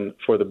decision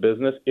for the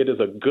business, it is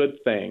a good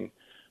thing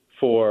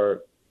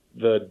for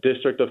the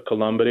District of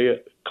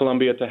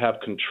Columbia to have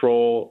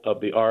control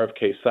of the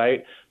RFK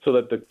site so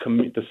that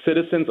the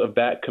citizens of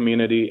that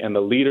community and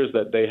the leaders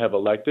that they have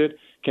elected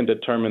can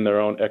determine their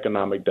own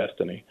economic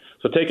destiny.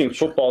 So taking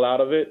football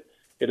out of it,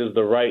 it is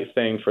the right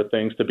thing for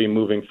things to be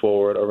moving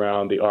forward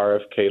around the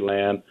RFK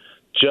land,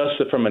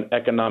 just from an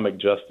economic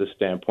justice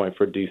standpoint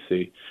for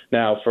D.C.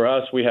 Now, for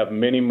us, we have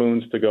many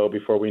moons to go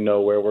before we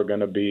know where we're going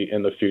to be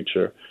in the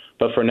future.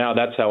 But for now,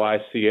 that's how I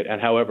see it.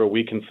 And however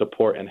we can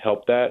support and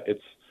help that,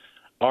 it's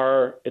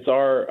our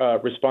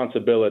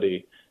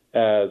responsibility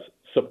as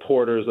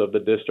supporters of the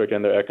district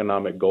and their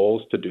economic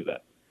goals to do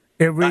that.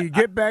 If we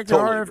get back to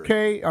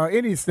RFK or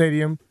any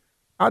stadium,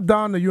 I'll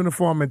don the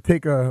uniform and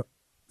take I'm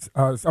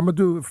going to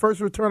do the first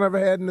return I've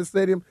ever had in the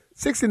stadium,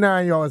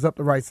 69 yards up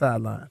the right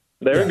sideline.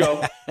 There we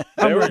go.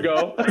 There we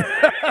go.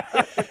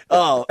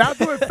 I'll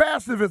do it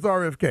fast if it's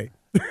RFK.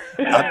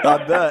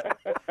 I bet.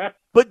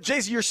 But,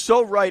 Jason, you're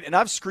so right, and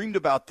I've screamed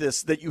about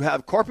this, that you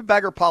have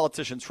carpetbagger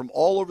politicians from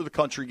all over the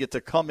country get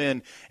to come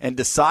in and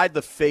decide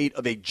the fate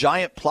of a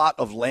giant plot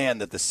of land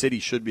that the city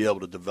should be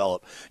able to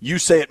develop. You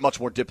say it much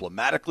more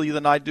diplomatically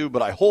than I do,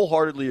 but I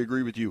wholeheartedly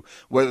agree with you.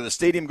 Whether the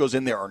stadium goes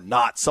in there or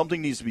not,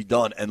 something needs to be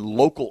done, and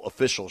local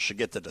officials should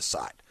get to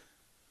decide.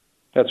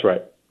 That's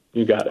right.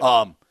 You got it.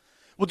 Well,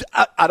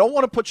 I don't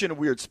want to put you in a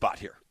weird spot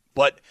here,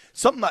 but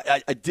something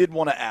I did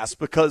want to ask,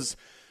 because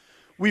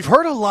we've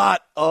heard a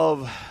lot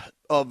of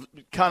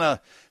kind of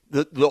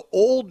the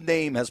old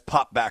name has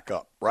popped back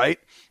up, right?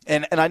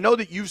 And I know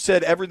that you've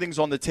said everything's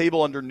on the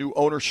table under new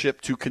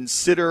ownership to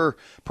consider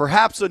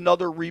perhaps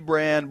another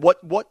rebrand.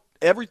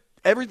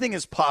 Everything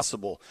is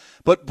possible.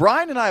 But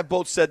Brian and I have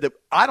both said that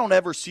I don't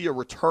ever see a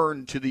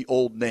return to the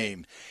old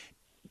name.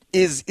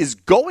 Is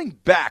going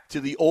back to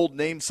the old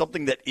name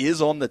something that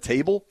is on the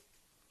table?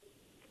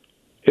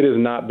 It is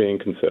not being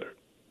considered.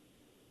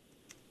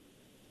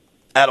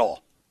 At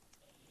all.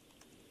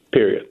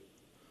 Period.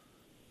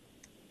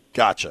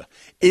 Gotcha.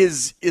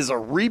 Is a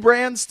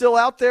rebrand still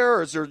out there,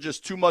 or is there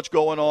just too much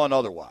going on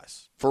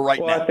otherwise for right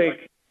now? I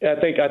think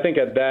at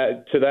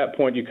that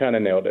point you kind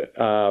of nailed it.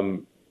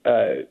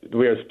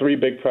 We have 3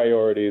 big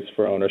priorities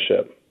for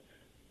ownership: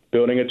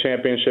 building a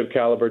championship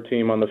caliber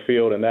team on the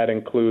field, and that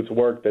includes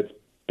work that's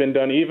been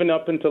done even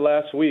up until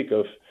last week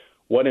of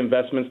what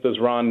investments does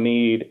Ron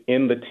need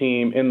in the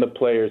team, in the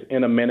players,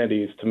 in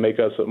amenities to make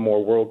us a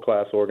more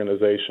world-class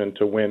organization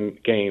to win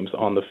games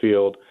on the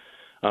field.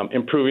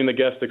 Improving the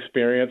guest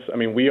experience. I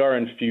mean, we are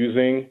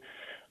infusing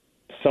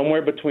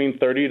somewhere between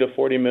 $30 to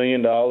 $40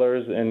 million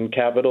in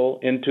capital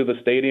into the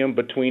stadium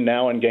between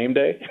now and game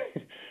day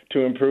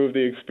to improve the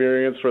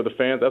experience for the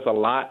fans. That's a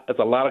lot. That's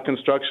a lot of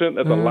construction.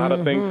 That's a lot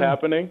of things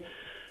happening.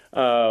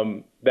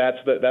 That's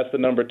the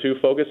number 2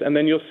 focus. And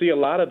then you'll see a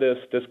lot of this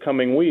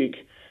coming week.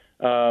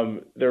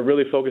 They're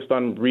really focused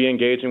on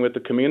re-engaging with the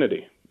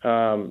community.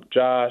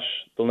 Josh,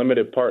 the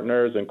limited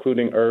partners,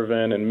 including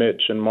Irvin and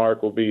Mitch and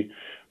Mark, will be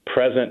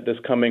present this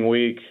coming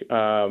week,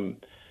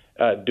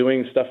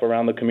 doing stuff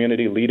around the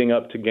community leading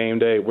up to game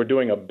day. We're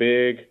doing a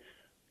big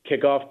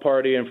kickoff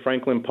party in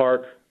Franklin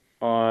Park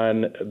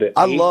on the 8th.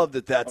 I love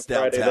that that's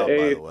downtown,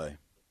 by the way.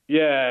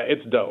 Yeah,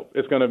 it's dope.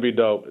 It's going to be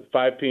dope. It's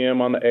 5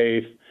 p.m. on the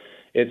 8th.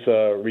 It's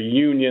a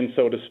reunion,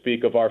 so to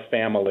speak, of our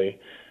family.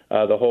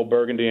 The whole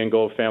Burgundy and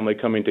Gold family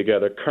coming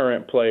together,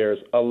 current players,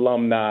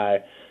 alumni,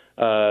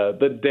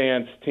 the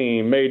dance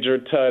team, Major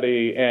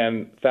Tuddy,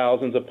 and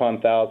thousands upon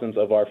thousands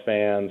of our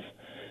fans,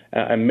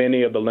 and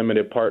many of the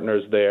limited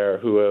partners there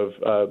who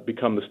have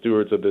become the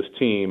stewards of this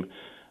team.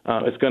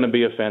 It's going to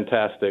be a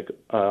fantastic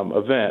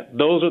event.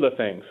 Those are the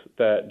things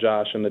that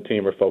Josh and the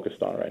team are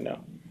focused on right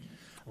now.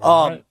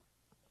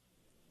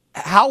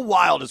 How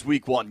wild is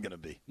week 1 going to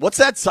be? What's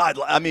that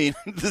sideline? I mean,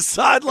 the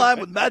sideline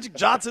with Magic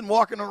Johnson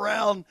walking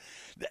around,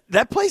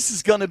 that place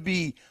is going to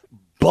be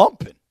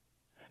bumping.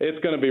 It's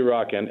going to be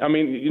rocking. I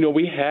mean,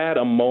 we had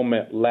a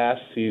moment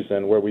last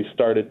season where we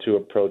started to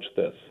approach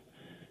this.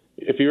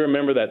 If you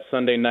remember that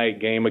Sunday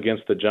night game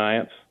against the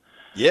Giants,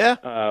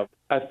 I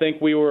think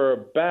we were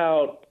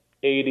about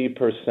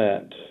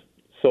 80%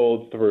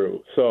 sold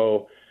through.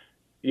 So,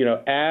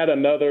 add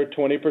another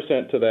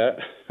 20% to that.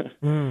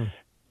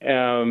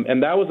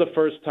 And that was the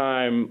first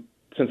time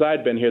since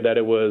I'd been here that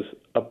it was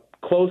a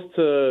close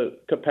to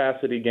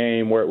capacity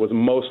game where it was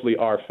mostly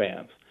our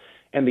fans.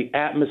 And the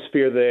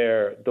atmosphere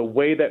there, the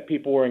way that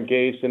people were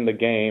engaged in the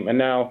game. And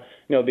now,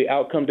 the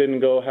outcome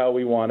didn't go how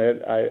we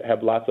wanted. I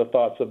have lots of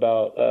thoughts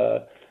about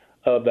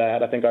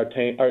that. I think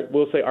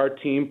our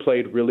team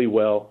played really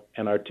well,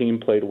 and our team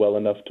played well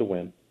enough to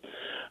win.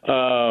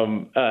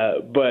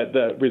 But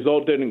the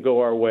result didn't go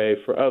our way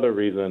for other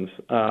reasons.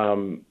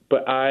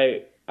 But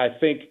I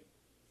think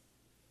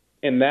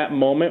in that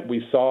moment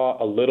we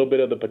saw a little bit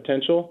of the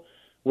potential.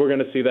 We're going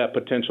to see that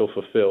potential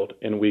fulfilled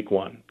in week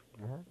 1.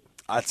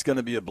 That's going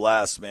to be a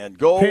blast, man.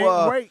 Go.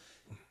 Wait.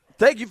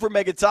 Thank you for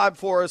making time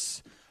for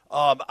us.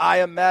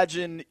 I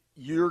imagine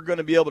you're going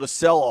to be able to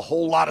sell a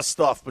whole lot of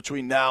stuff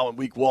between now and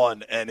week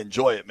 1 and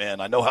enjoy it,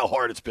 man. I know how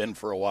hard it's been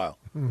for a while.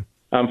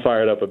 I'm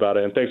fired up about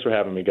it, and thanks for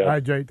having me, guys. All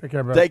right, Jay. Take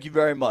care, brother. Thank you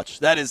very much.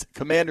 That is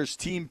Commanders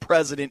team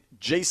president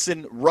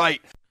Jason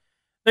Wright.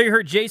 There you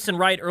heard Jason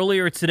Wright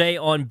earlier today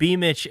on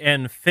BMitch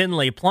and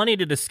FInley. Plenty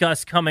to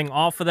discuss coming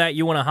off of that.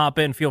 You want to hop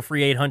in, feel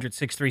free,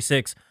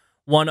 800-636-1067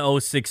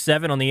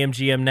 on the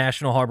MGM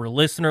National Harbor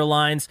listener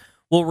lines.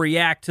 We'll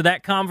react to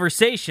that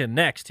conversation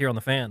next here on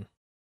The Fan.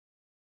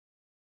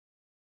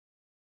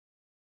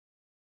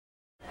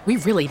 We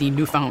really need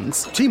new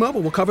phones. T-Mobile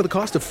will cover the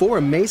cost of 4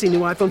 amazing new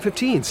iPhone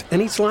 15s, and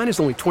each line is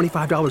only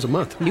 $25 a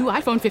month. New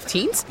iPhone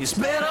 15s? It's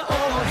better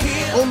over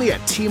here. Only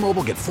at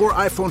T-Mobile, get 4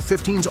 iPhone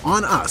 15s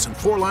on us and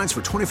 4 lines for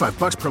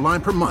 $25 per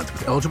line per month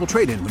with eligible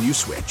trade-in when you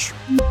switch.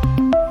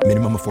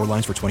 Minimum of 4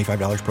 lines for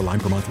 $25 per line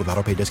per month with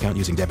autopay discount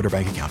using debit or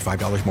bank account.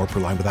 $5 more per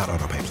line without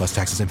autopay, plus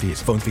taxes and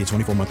fees. Phone fee at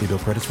 24 monthly bill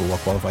credits for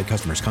well-qualified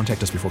customers.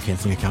 Contact us before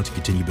canceling account to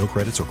continue bill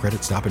credits or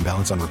credit stop and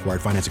balance on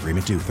required finance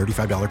agreement due.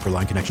 $35 per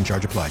line connection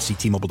charge applies. See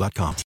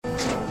T-Mobile.com.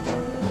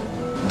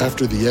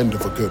 After the end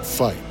of a good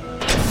fight,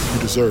 you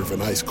deserve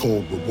an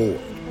ice-cold reward.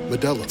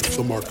 Modelo is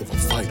the mark of a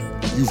fighter.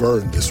 You've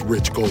earned this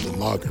rich golden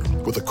lager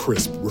with a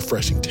crisp,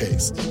 refreshing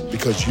taste.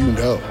 Because you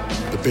know,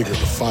 the bigger the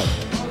fight,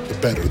 the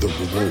better the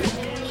reward.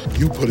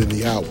 You put in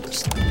the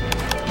hours,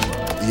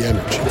 the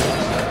energy,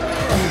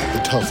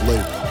 the tough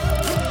labor.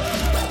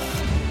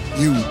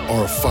 You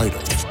are a fighter,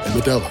 and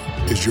Modelo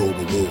is your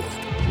reward.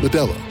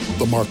 Modelo,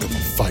 the mark of a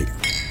fighter.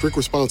 Drink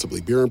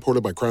responsibly. Beer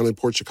imported by Crown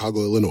Imports,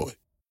 Chicago, Illinois.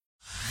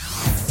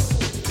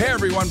 Hey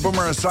everyone,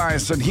 Boomer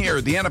Esiason here.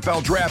 The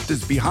NFL Draft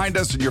is behind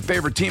us and your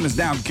favorite team is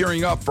now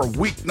gearing up for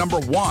week number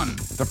 1.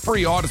 The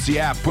free Odyssey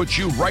app puts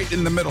you right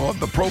in the middle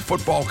of the pro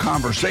football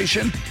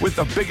conversation with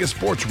the biggest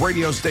sports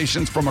radio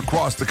stations from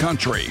across the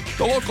country.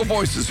 The local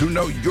voices who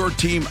know your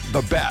team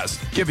the best,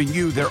 giving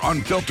you their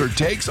unfiltered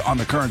takes on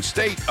the current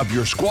state of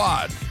your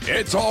squad.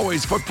 It's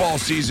always football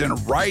season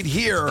right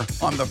here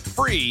on the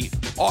free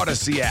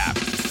Odyssey app.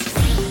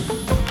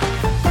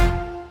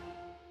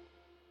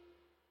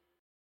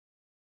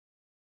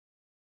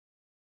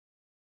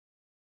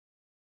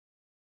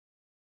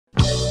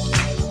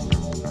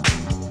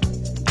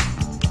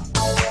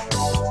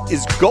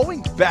 Is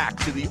going back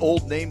to the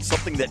old name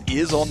something that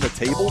is on the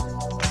table?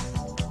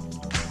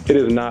 It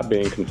is not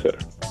being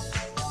considered.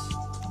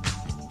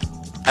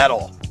 At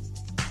all.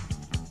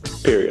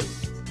 Period.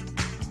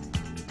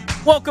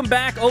 Welcome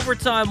back.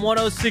 Overtime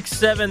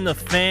 106.7 The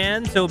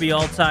Fan. Tobi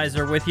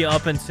Altizer with you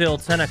up until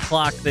 10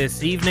 o'clock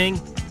this evening.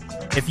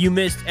 If you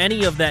missed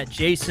any of that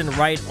Jason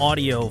Wright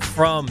audio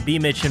from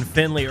BMitch and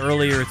FInley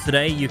earlier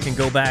today, you can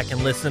go back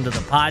and listen to the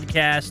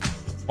podcast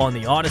on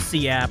the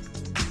Odyssey app.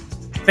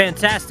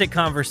 Fantastic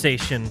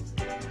conversation.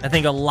 I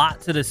think a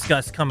lot to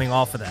discuss coming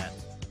off of that.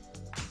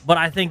 But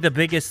I think the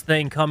biggest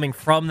thing coming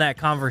from that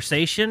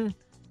conversation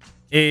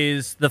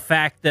is the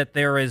fact that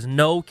there is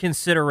no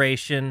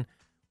consideration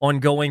on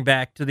going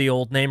back to the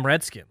old name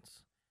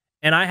Redskins.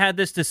 And I had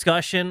this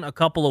discussion a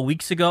couple of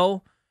weeks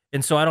ago,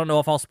 and so I don't know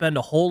if I'll spend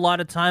a whole lot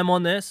of time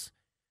on this,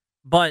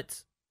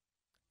 but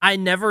I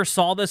never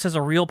saw this as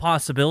a real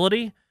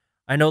possibility.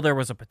 I know there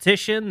was a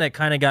petition that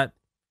kind of got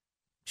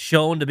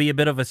shown to be a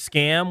bit of a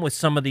scam with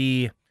some of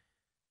the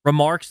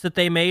remarks that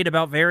they made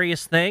about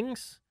various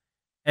things.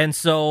 And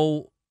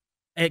so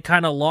it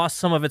kind of lost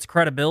some of its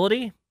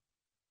credibility.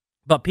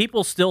 But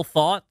people still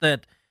thought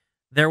that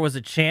there was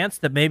a chance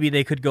that maybe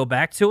they could go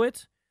back to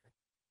it.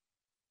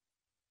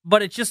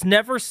 But it just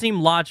never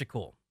seemed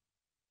logical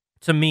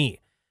to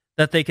me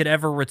that they could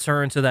ever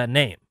return to that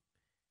name.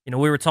 You know,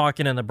 we were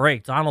talking in the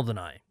break, Donald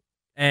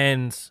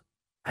and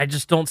I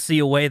just don't see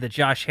a way that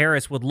Josh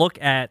Harris would look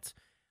at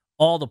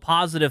all the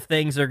positive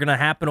things that are going to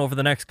happen over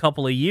the next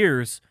couple of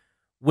years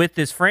with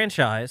this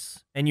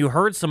franchise. And you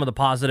heard some of the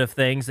positive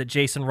things that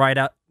Jason Wright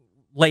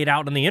laid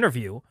out in the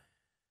interview,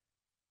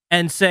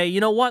 and say, you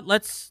know what,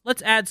 let's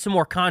add some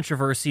more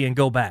controversy and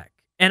go back.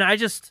 And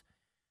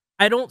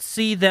I don't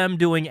see them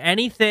doing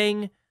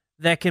anything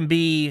that can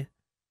be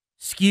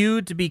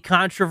skewed to be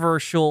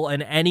controversial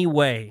in any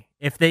way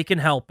if they can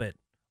help it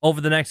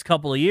over the next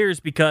couple of years,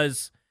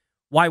 because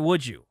why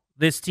would you?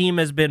 This team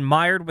has been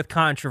mired with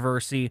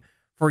controversy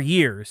for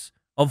years,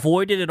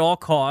 avoided at all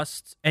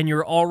costs, and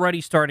you're already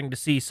starting to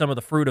see some of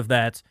the fruit of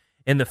that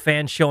in the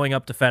fans showing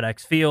up to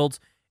FedEx Field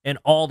and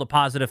all the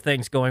positive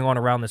things going on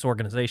around this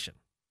organization.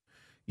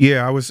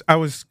 Yeah, I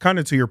was kind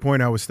of to your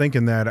point. I was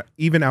thinking that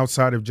even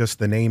outside of just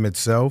the name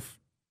itself,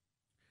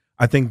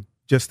 I think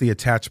just the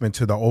attachment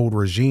to the old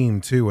regime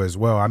too as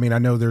well. I mean, I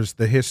know there's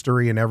the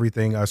history and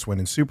everything, us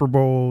winning Super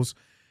Bowls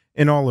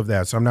and all of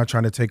that. So I'm not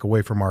trying to take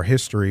away from our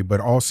history, but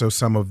also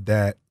some of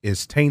that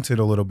is tainted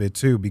a little bit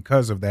too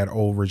because of that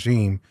old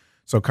regime.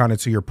 So kind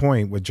of to your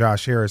point with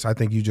Josh Harris, I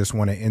think you just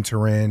want to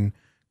enter in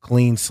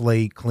clean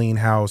slate, clean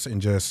house,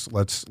 and just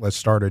let's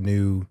start a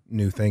new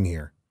thing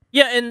here.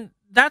 Yeah, and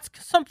that's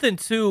something,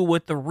 too,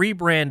 with the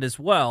rebrand as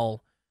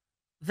well.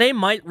 They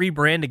might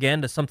rebrand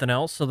again to something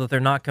else so that they're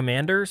not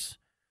Commanders.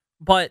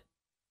 But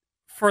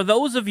for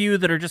those of you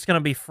that are just going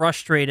to be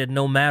frustrated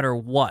no matter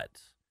what,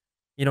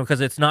 you know,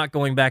 because it's not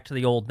going back to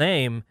the old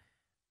name,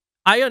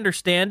 I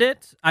understand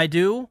it. I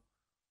do.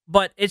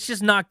 But it's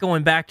just not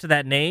going back to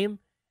that name.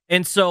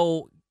 And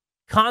so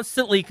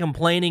constantly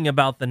complaining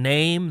about the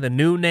name, the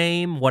new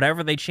name,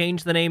 whatever they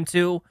change the name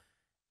to,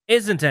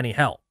 isn't any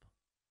help.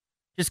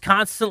 Just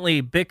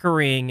constantly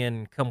bickering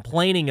and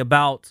complaining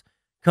about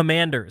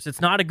Commanders.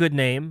 It's not a good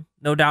name,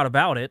 no doubt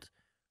about it.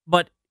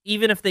 But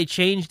even if they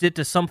changed it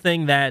to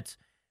something that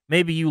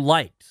maybe you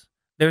liked,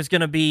 there's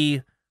going to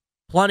be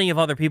plenty of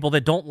other people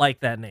that don't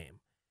like that name.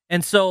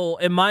 And so,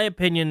 in my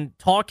opinion,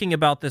 talking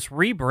about this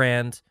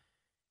rebrand,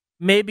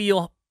 maybe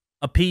you'll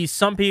appease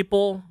some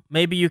people.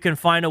 Maybe you can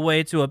find a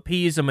way to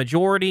appease a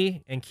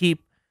majority and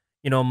keep,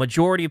 a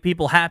majority of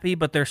people happy,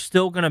 but there's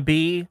still going to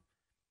be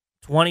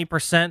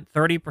 20%,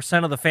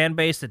 30% of the fan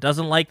base that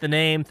doesn't like the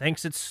name,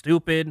 thinks it's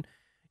stupid.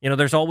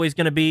 There's always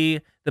going to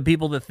be the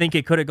people that think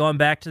it could have gone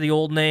back to the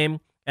old name,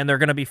 and they're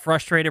going to be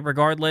frustrated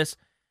regardless.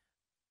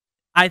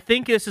 I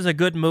think this is a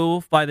good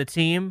move by the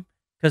team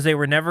because they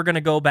were never going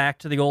to go back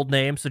to the old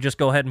name, so just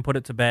go ahead and put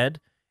it to bed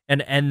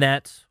and end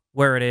that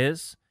where it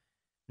is.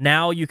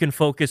 Now you can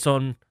focus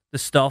on the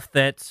stuff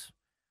that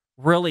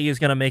really is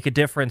going to make a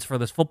difference for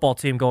this football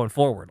team going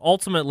forward.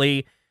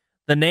 Ultimately,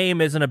 the name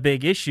isn't a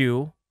big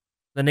issue.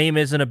 The name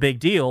isn't a big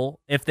deal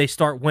if they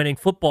start winning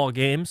football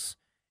games,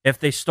 if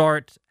they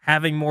start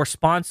having more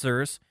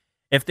sponsors,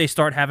 if they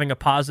start having a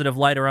positive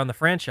light around the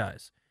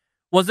franchise.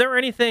 Was there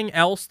anything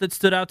else that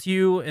stood out to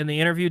you in the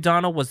interview,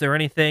 Donald? Was there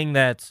anything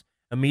that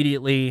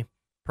immediately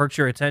perked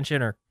your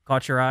attention or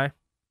caught your eye?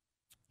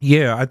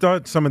 Yeah, I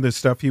thought some of the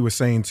stuff he was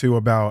saying, too,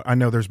 about, I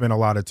know there's been a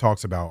lot of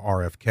talks about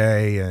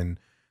RFK and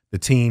the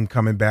team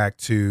coming back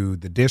to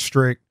the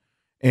district.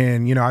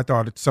 And, I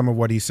thought some of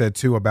what he said,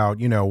 too, about,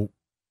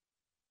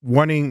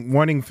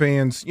 wanting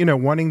fans,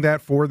 wanting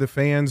that for the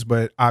fans,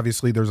 but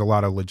obviously there's a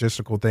lot of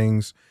logistical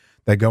things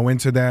that go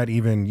into that,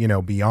 even,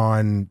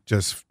 beyond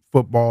just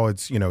football.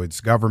 It's, it's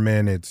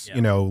government, it's,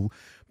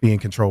 being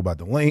controlled by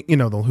the land,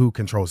 who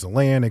controls the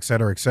land, et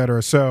cetera, et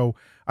cetera. So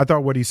I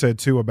thought what he said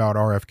too about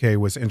RFK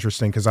was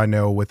interesting because I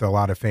know with a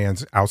lot of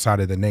fans outside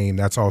of the name,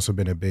 that's also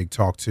been a big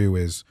talk too,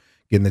 is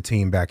getting the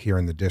team back here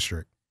in the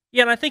district.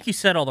 Yeah, and I think he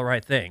said all the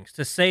right things.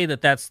 To say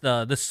that that's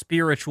the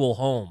spiritual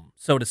home,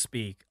 so to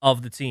speak,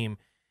 of the team,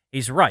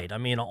 he's right. I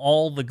mean,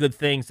 all the good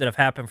things that have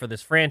happened for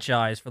this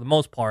franchise, for the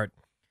most part,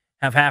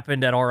 have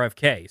happened at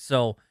RFK.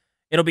 So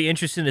it'll be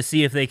interesting to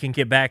see if they can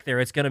get back there.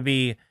 It's going to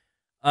be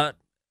a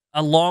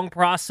long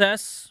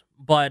process,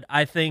 but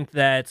I think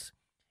that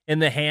in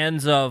the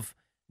hands of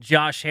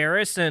Josh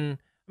Harris, and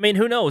I mean,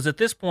 who knows? At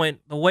this point,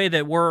 the way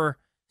that we're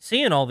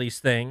seeing all these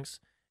things,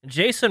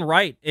 Jason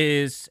Wright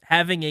is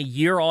having a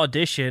year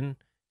audition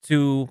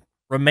to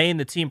remain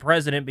the team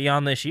president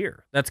beyond this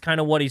year. That's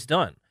kind of what he's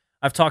done.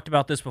 I've talked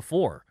about this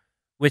before.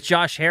 With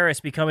Josh Harris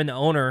becoming the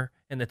owner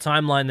in the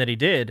timeline that he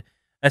did,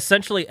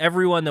 essentially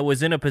everyone that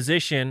was in a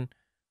position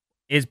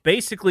is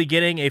basically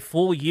getting a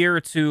full year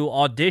to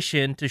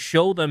audition to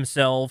show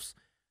themselves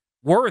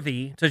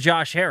worthy to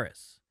Josh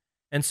Harris.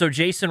 And so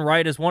Jason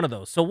Wright is one of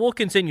those. So we'll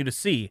continue to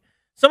see.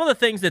 Some of the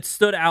things that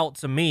stood out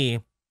to me,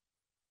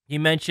 he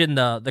mentioned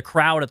the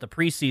crowd at the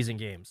preseason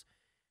games.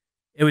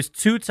 It was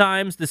 2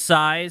 times the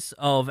size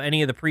of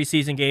any of the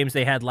preseason games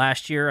they had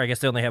last year. I guess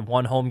they only had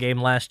one home game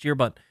last year,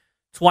 but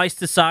twice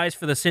the size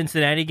for the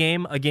Cincinnati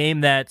game, a game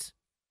that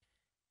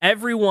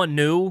everyone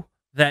knew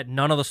that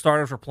none of the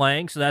starters were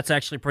playing, so that's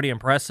actually pretty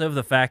impressive.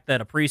 The fact that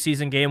a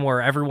preseason game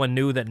where everyone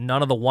knew that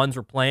none of the ones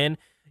were playing,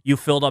 you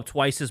filled up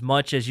twice as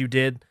much as you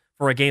did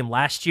for a game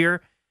last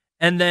year.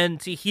 And then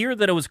to hear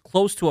that it was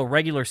close to a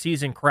regular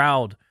season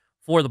crowd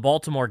for the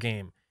Baltimore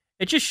game,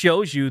 it just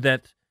shows you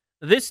that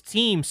this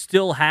team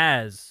still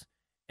has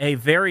a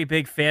very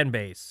big fan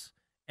base.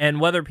 And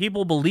whether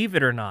people believe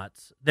it or not,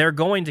 they're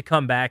going to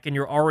come back, and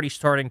you're already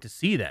starting to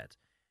see that.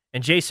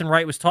 And Jason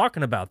Wright was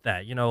talking about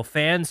that. You know,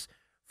 fans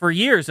for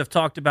years have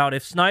talked about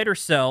if Snyder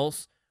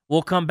sells,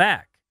 we'll come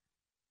back.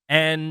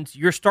 And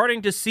you're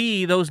starting to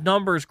see those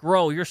numbers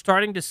grow. You're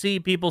starting to see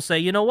people say,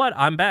 you know what,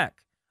 I'm back.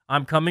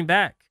 I'm coming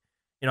back.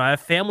 You know, I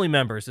have family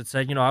members that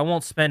said, you know, I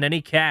won't spend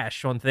any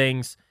cash on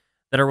things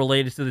that are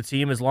related to the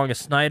team as long as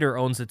Snyder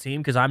owns the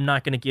team because I'm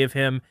not going to give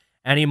him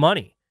any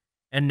money.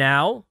 And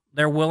now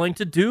they're willing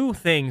to do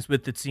things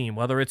with the team,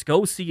 whether it's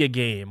go see a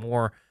game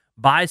or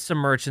buy some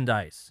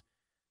merchandise.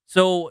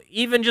 So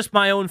even just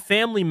my own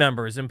family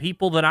members and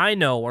people that I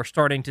know are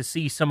starting to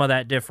see some of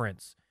that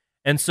difference.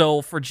 And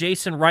so for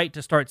Jason Wright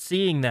to start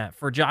seeing that,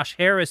 for Josh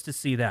Harris to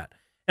see that,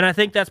 and I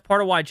think that's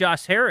part of why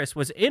Josh Harris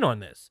was in on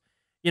this.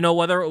 You know,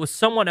 whether it was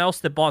someone else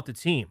that bought the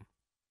team,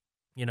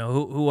 you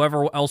know,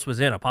 whoever else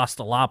was in,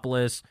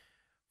 Apostolopoulos,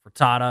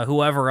 Furtada,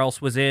 whoever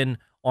else was in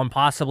on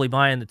possibly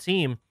buying the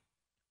team,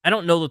 I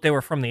don't know that they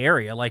were from the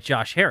area like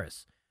Josh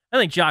Harris. I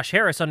think Josh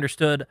Harris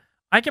understood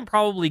I can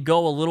probably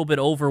go a little bit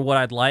over what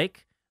I'd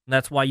like, and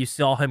that's why you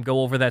saw him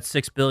go over that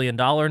 $6 billion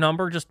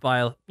number just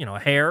by, you know, a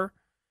hair.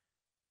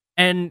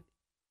 And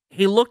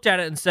he looked at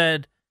it and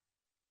said,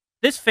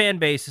 this fan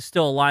base is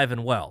still alive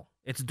and well.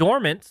 It's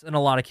dormant in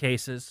a lot of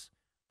cases,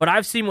 but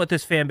I've seen what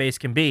this fan base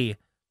can be.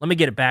 Let me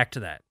get it back to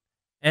that.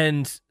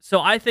 And so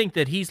I think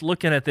that he's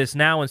looking at this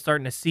now and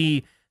starting to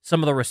see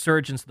some of the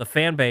resurgence of the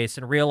fan base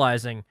and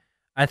realizing,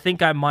 I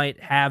think I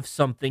might have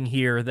something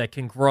here that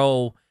can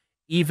grow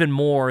even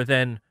more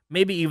than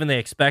maybe even they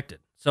expected.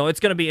 So it's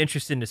going to be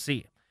interesting to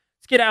see.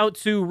 Let's get out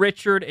to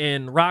Richard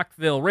in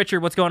Rockville.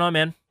 Richard, what's going on,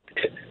 man?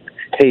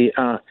 Hey,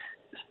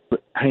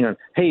 hang on.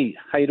 Hey,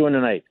 how you doing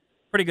tonight?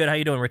 Pretty good. How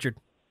you doing, Richard?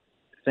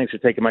 Thanks for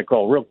taking my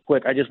call. Real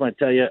quick, I just want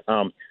to tell you,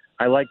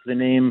 I like the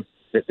name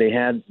that they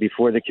had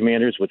before the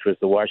Commanders, which was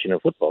the Washington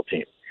football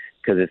team,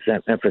 because it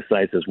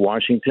emphasizes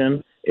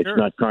Washington. It's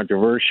not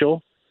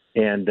controversial,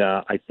 and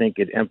I think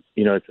it,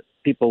 you know, it's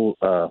people.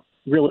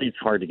 Really, it's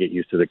hard to get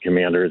used to the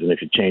Commanders, and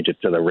if you change it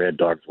to the Red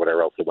Dogs,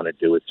 whatever else they want to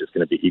do, it's just going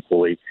to be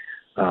equally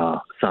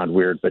sound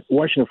weird. But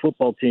Washington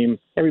football team,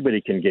 everybody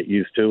can get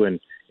used to, and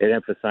it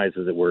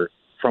emphasizes that we're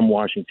from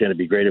Washington. It'd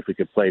be great if we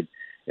could play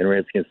in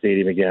Redskin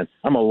Stadium again.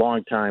 I'm a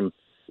longtime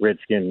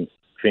Redskin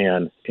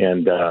fan,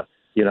 and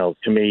you know,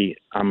 to me,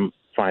 I'm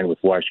fine with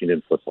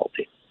Washington football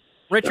team.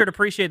 Richard,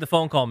 appreciate the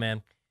phone call,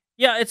 man.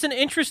 Yeah, it's an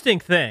interesting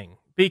thing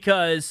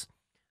because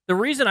the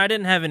reason I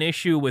didn't have an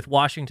issue with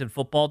Washington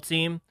football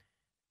team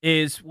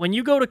is when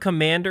you go to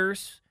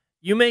Commanders,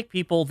 you make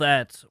people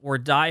that were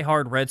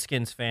diehard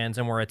Redskins fans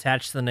and were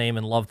attached to the name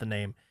and love the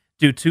name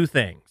do 2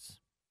 things.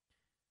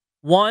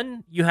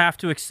 One, you have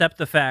to accept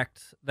the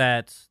fact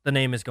that the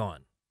name is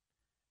gone.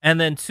 And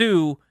then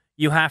 2,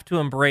 you have to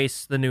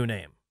embrace the new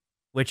name,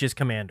 which is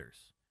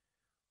Commanders.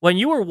 When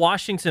you were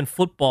Washington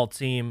football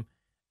team,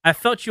 I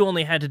felt you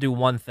only had to do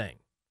one thing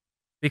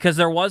because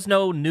there was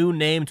no new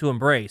name to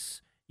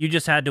embrace. You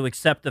just had to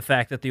accept the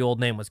fact that the old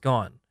name was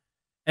gone.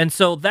 And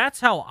so that's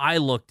how I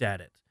looked at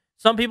it.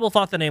 Some people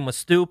thought the name was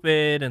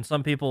stupid and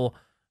some people,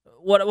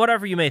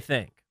 whatever you may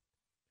think.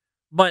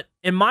 But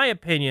in my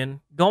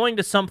opinion, going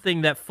to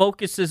something that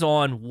focuses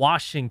on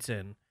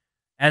Washington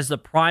as the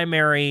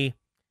primary,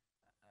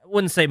 I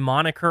wouldn't say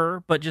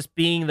moniker, but just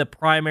being the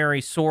primary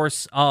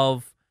source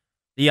of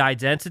the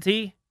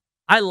identity,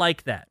 I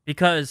like that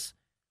because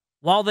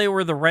while they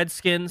were the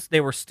Redskins,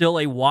 they were still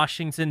a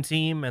Washington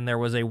team and there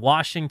was a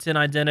Washington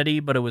identity,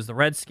 but it was the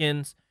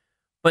Redskins.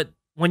 But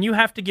when you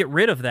have to get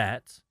rid of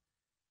that,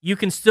 you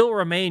can still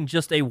remain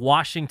just a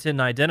Washington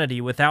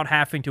identity without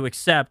having to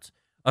accept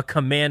a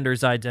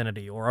Commanders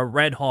identity or a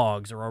Red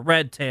Hogs or a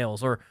Red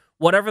Tails or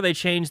whatever they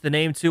change the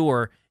name to,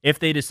 or if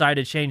they decide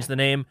to change the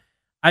name.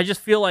 I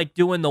just feel like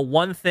doing the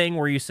one thing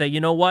where you say,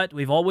 you know what,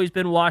 we've always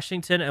been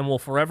Washington and we'll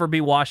forever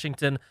be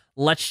Washington.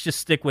 Let's just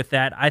stick with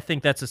that. I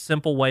think that's a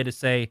simple way to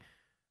say,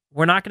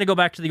 we're not going to go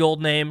back to the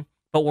old name,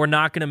 but we're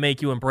not going to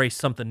make you embrace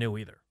something new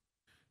either.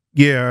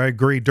 Yeah, I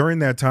agree. During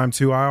that time,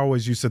 too, I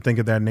always used to think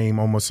of that name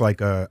almost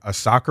like a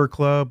soccer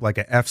club, like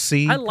a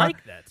FC. I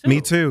like that, too. Me,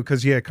 too,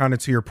 because, yeah, kind of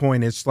to your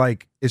point, it's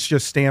like it's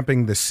just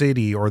stamping the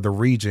city or the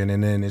region,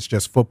 and then it's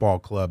just football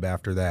club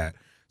after that.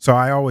 So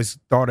I always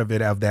thought of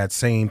it of that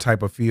same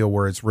type of feel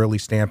where it's really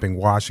stamping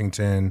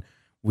Washington.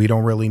 We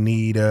don't really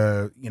need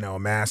a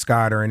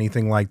mascot or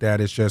anything like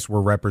that. It's just we're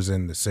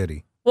representing the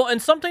city. Well,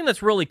 and something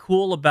that's really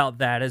cool about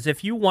that is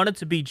if you wanted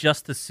to be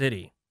just the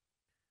city,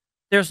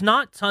 there's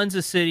not tons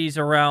of cities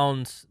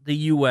around the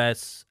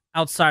U.S.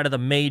 outside of the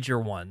major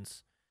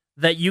ones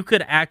that you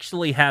could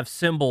actually have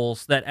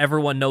symbols that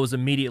everyone knows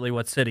immediately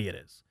what city it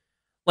is.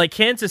 Like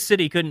Kansas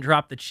City couldn't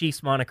drop the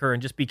Chiefs moniker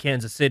and just be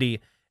Kansas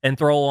City and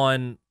throw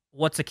on,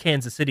 what's a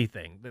Kansas City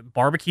thing?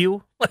 Barbecue?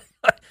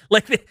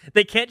 Like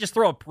they can't just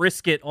throw a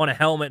brisket on a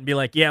helmet and be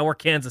like, yeah, we're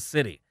Kansas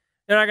City.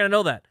 They're not going to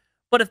know that.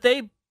 But if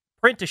they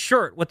print a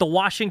shirt with the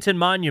Washington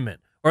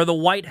Monument or the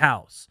White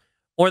House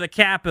or the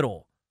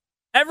Capitol,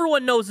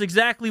 everyone knows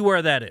exactly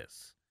where that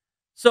is.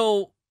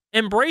 So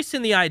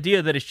embracing the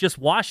idea that it's just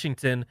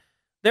Washington,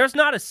 there's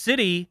not a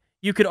city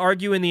you could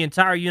argue in the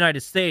entire United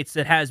States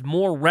that has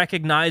more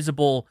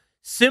recognizable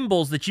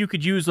symbols that you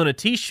could use on a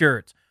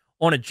t-shirt,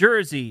 on a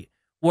jersey,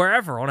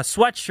 wherever, on a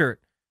sweatshirt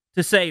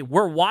to say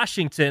we're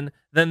Washington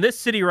than this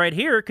city right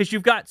here, because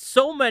you've got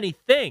so many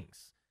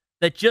things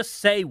that just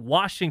say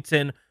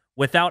Washington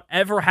without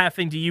ever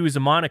having to use a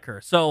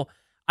moniker. So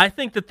I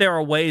think that there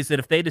are ways that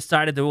if they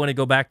decided they want to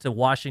go back to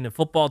Washington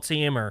football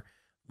team or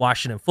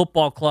Washington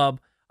football club,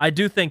 I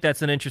do think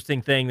that's an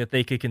interesting thing that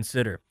they could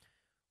consider.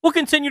 We'll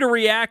continue to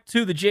react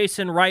to the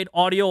Jason Wright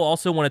audio.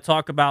 Also want to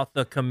talk about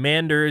the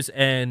Commanders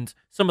and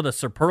some of the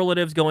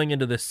superlatives going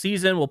into this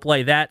season. We'll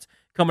play that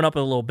coming up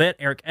in a little bit.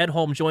 Eric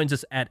Edholm joins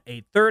us at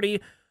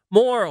 8:30.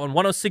 More on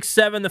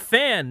 106.7 The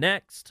Fan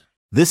next.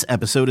 This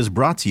episode is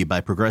brought to you by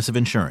Progressive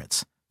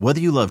Insurance. Whether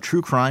you love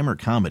true crime or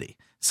comedy,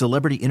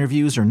 celebrity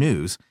interviews or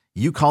news,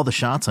 you call the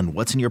shots on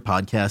what's in your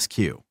podcast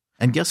queue.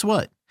 And guess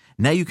what?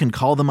 Now you can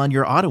call them on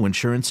your auto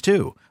insurance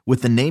too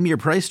with the Name Your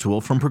Price tool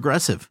from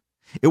Progressive.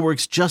 It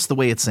works just the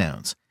way it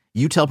sounds.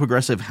 You tell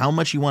Progressive how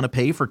much you want to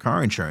pay for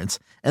car insurance,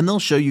 and they'll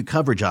show you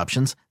coverage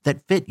options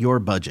that fit your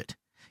budget.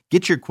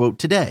 Get your quote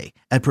today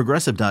at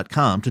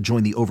Progressive.com to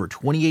join the over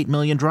 28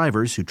 million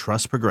drivers who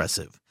trust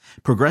Progressive.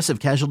 Progressive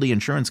Casualty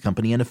Insurance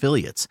Company and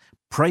Affiliates.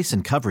 Price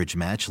and coverage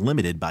match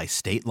limited by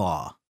state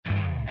law.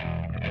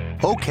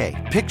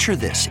 Okay, picture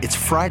this. It's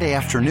Friday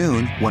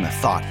afternoon when a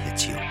thought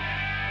hits you.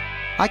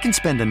 I can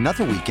spend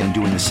another weekend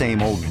doing the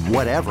same old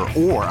whatever,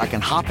 or I can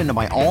hop into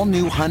my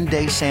all-new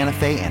Hyundai Santa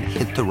Fe and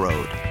hit the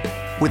road.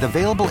 With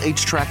available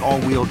H-Track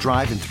all-wheel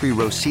drive and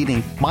 3-row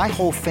seating, my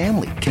whole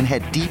family can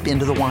head deep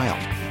into the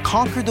wild.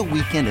 Conquer the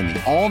weekend in the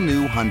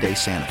all-new Hyundai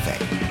Santa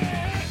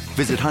Fe.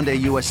 Visit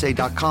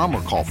HyundaiUSA.com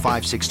or call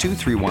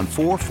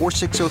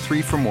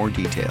 562-314-4603 for more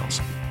details.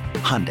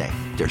 Hyundai,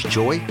 there's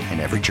joy in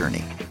every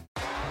journey.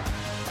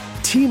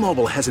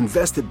 T-Mobile has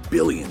invested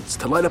billions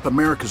to light up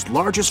America's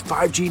largest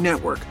 5G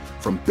network,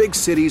 from big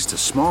cities to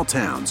small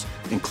towns,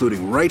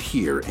 including right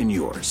here in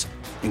yours.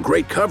 And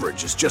great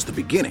coverage is just the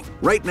beginning.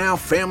 Right now,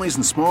 families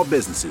and small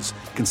businesses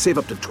can save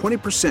up to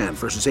 20%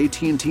 versus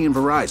AT&T and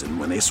Verizon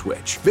when they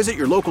switch. Visit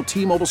your local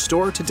T-Mobile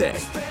store today.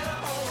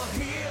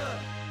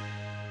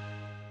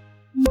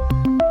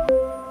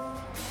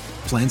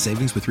 Plan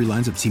savings with 3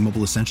 lines of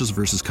T-Mobile Essentials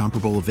versus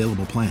comparable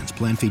available plans.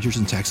 Plan features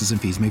and taxes and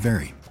fees may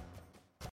vary.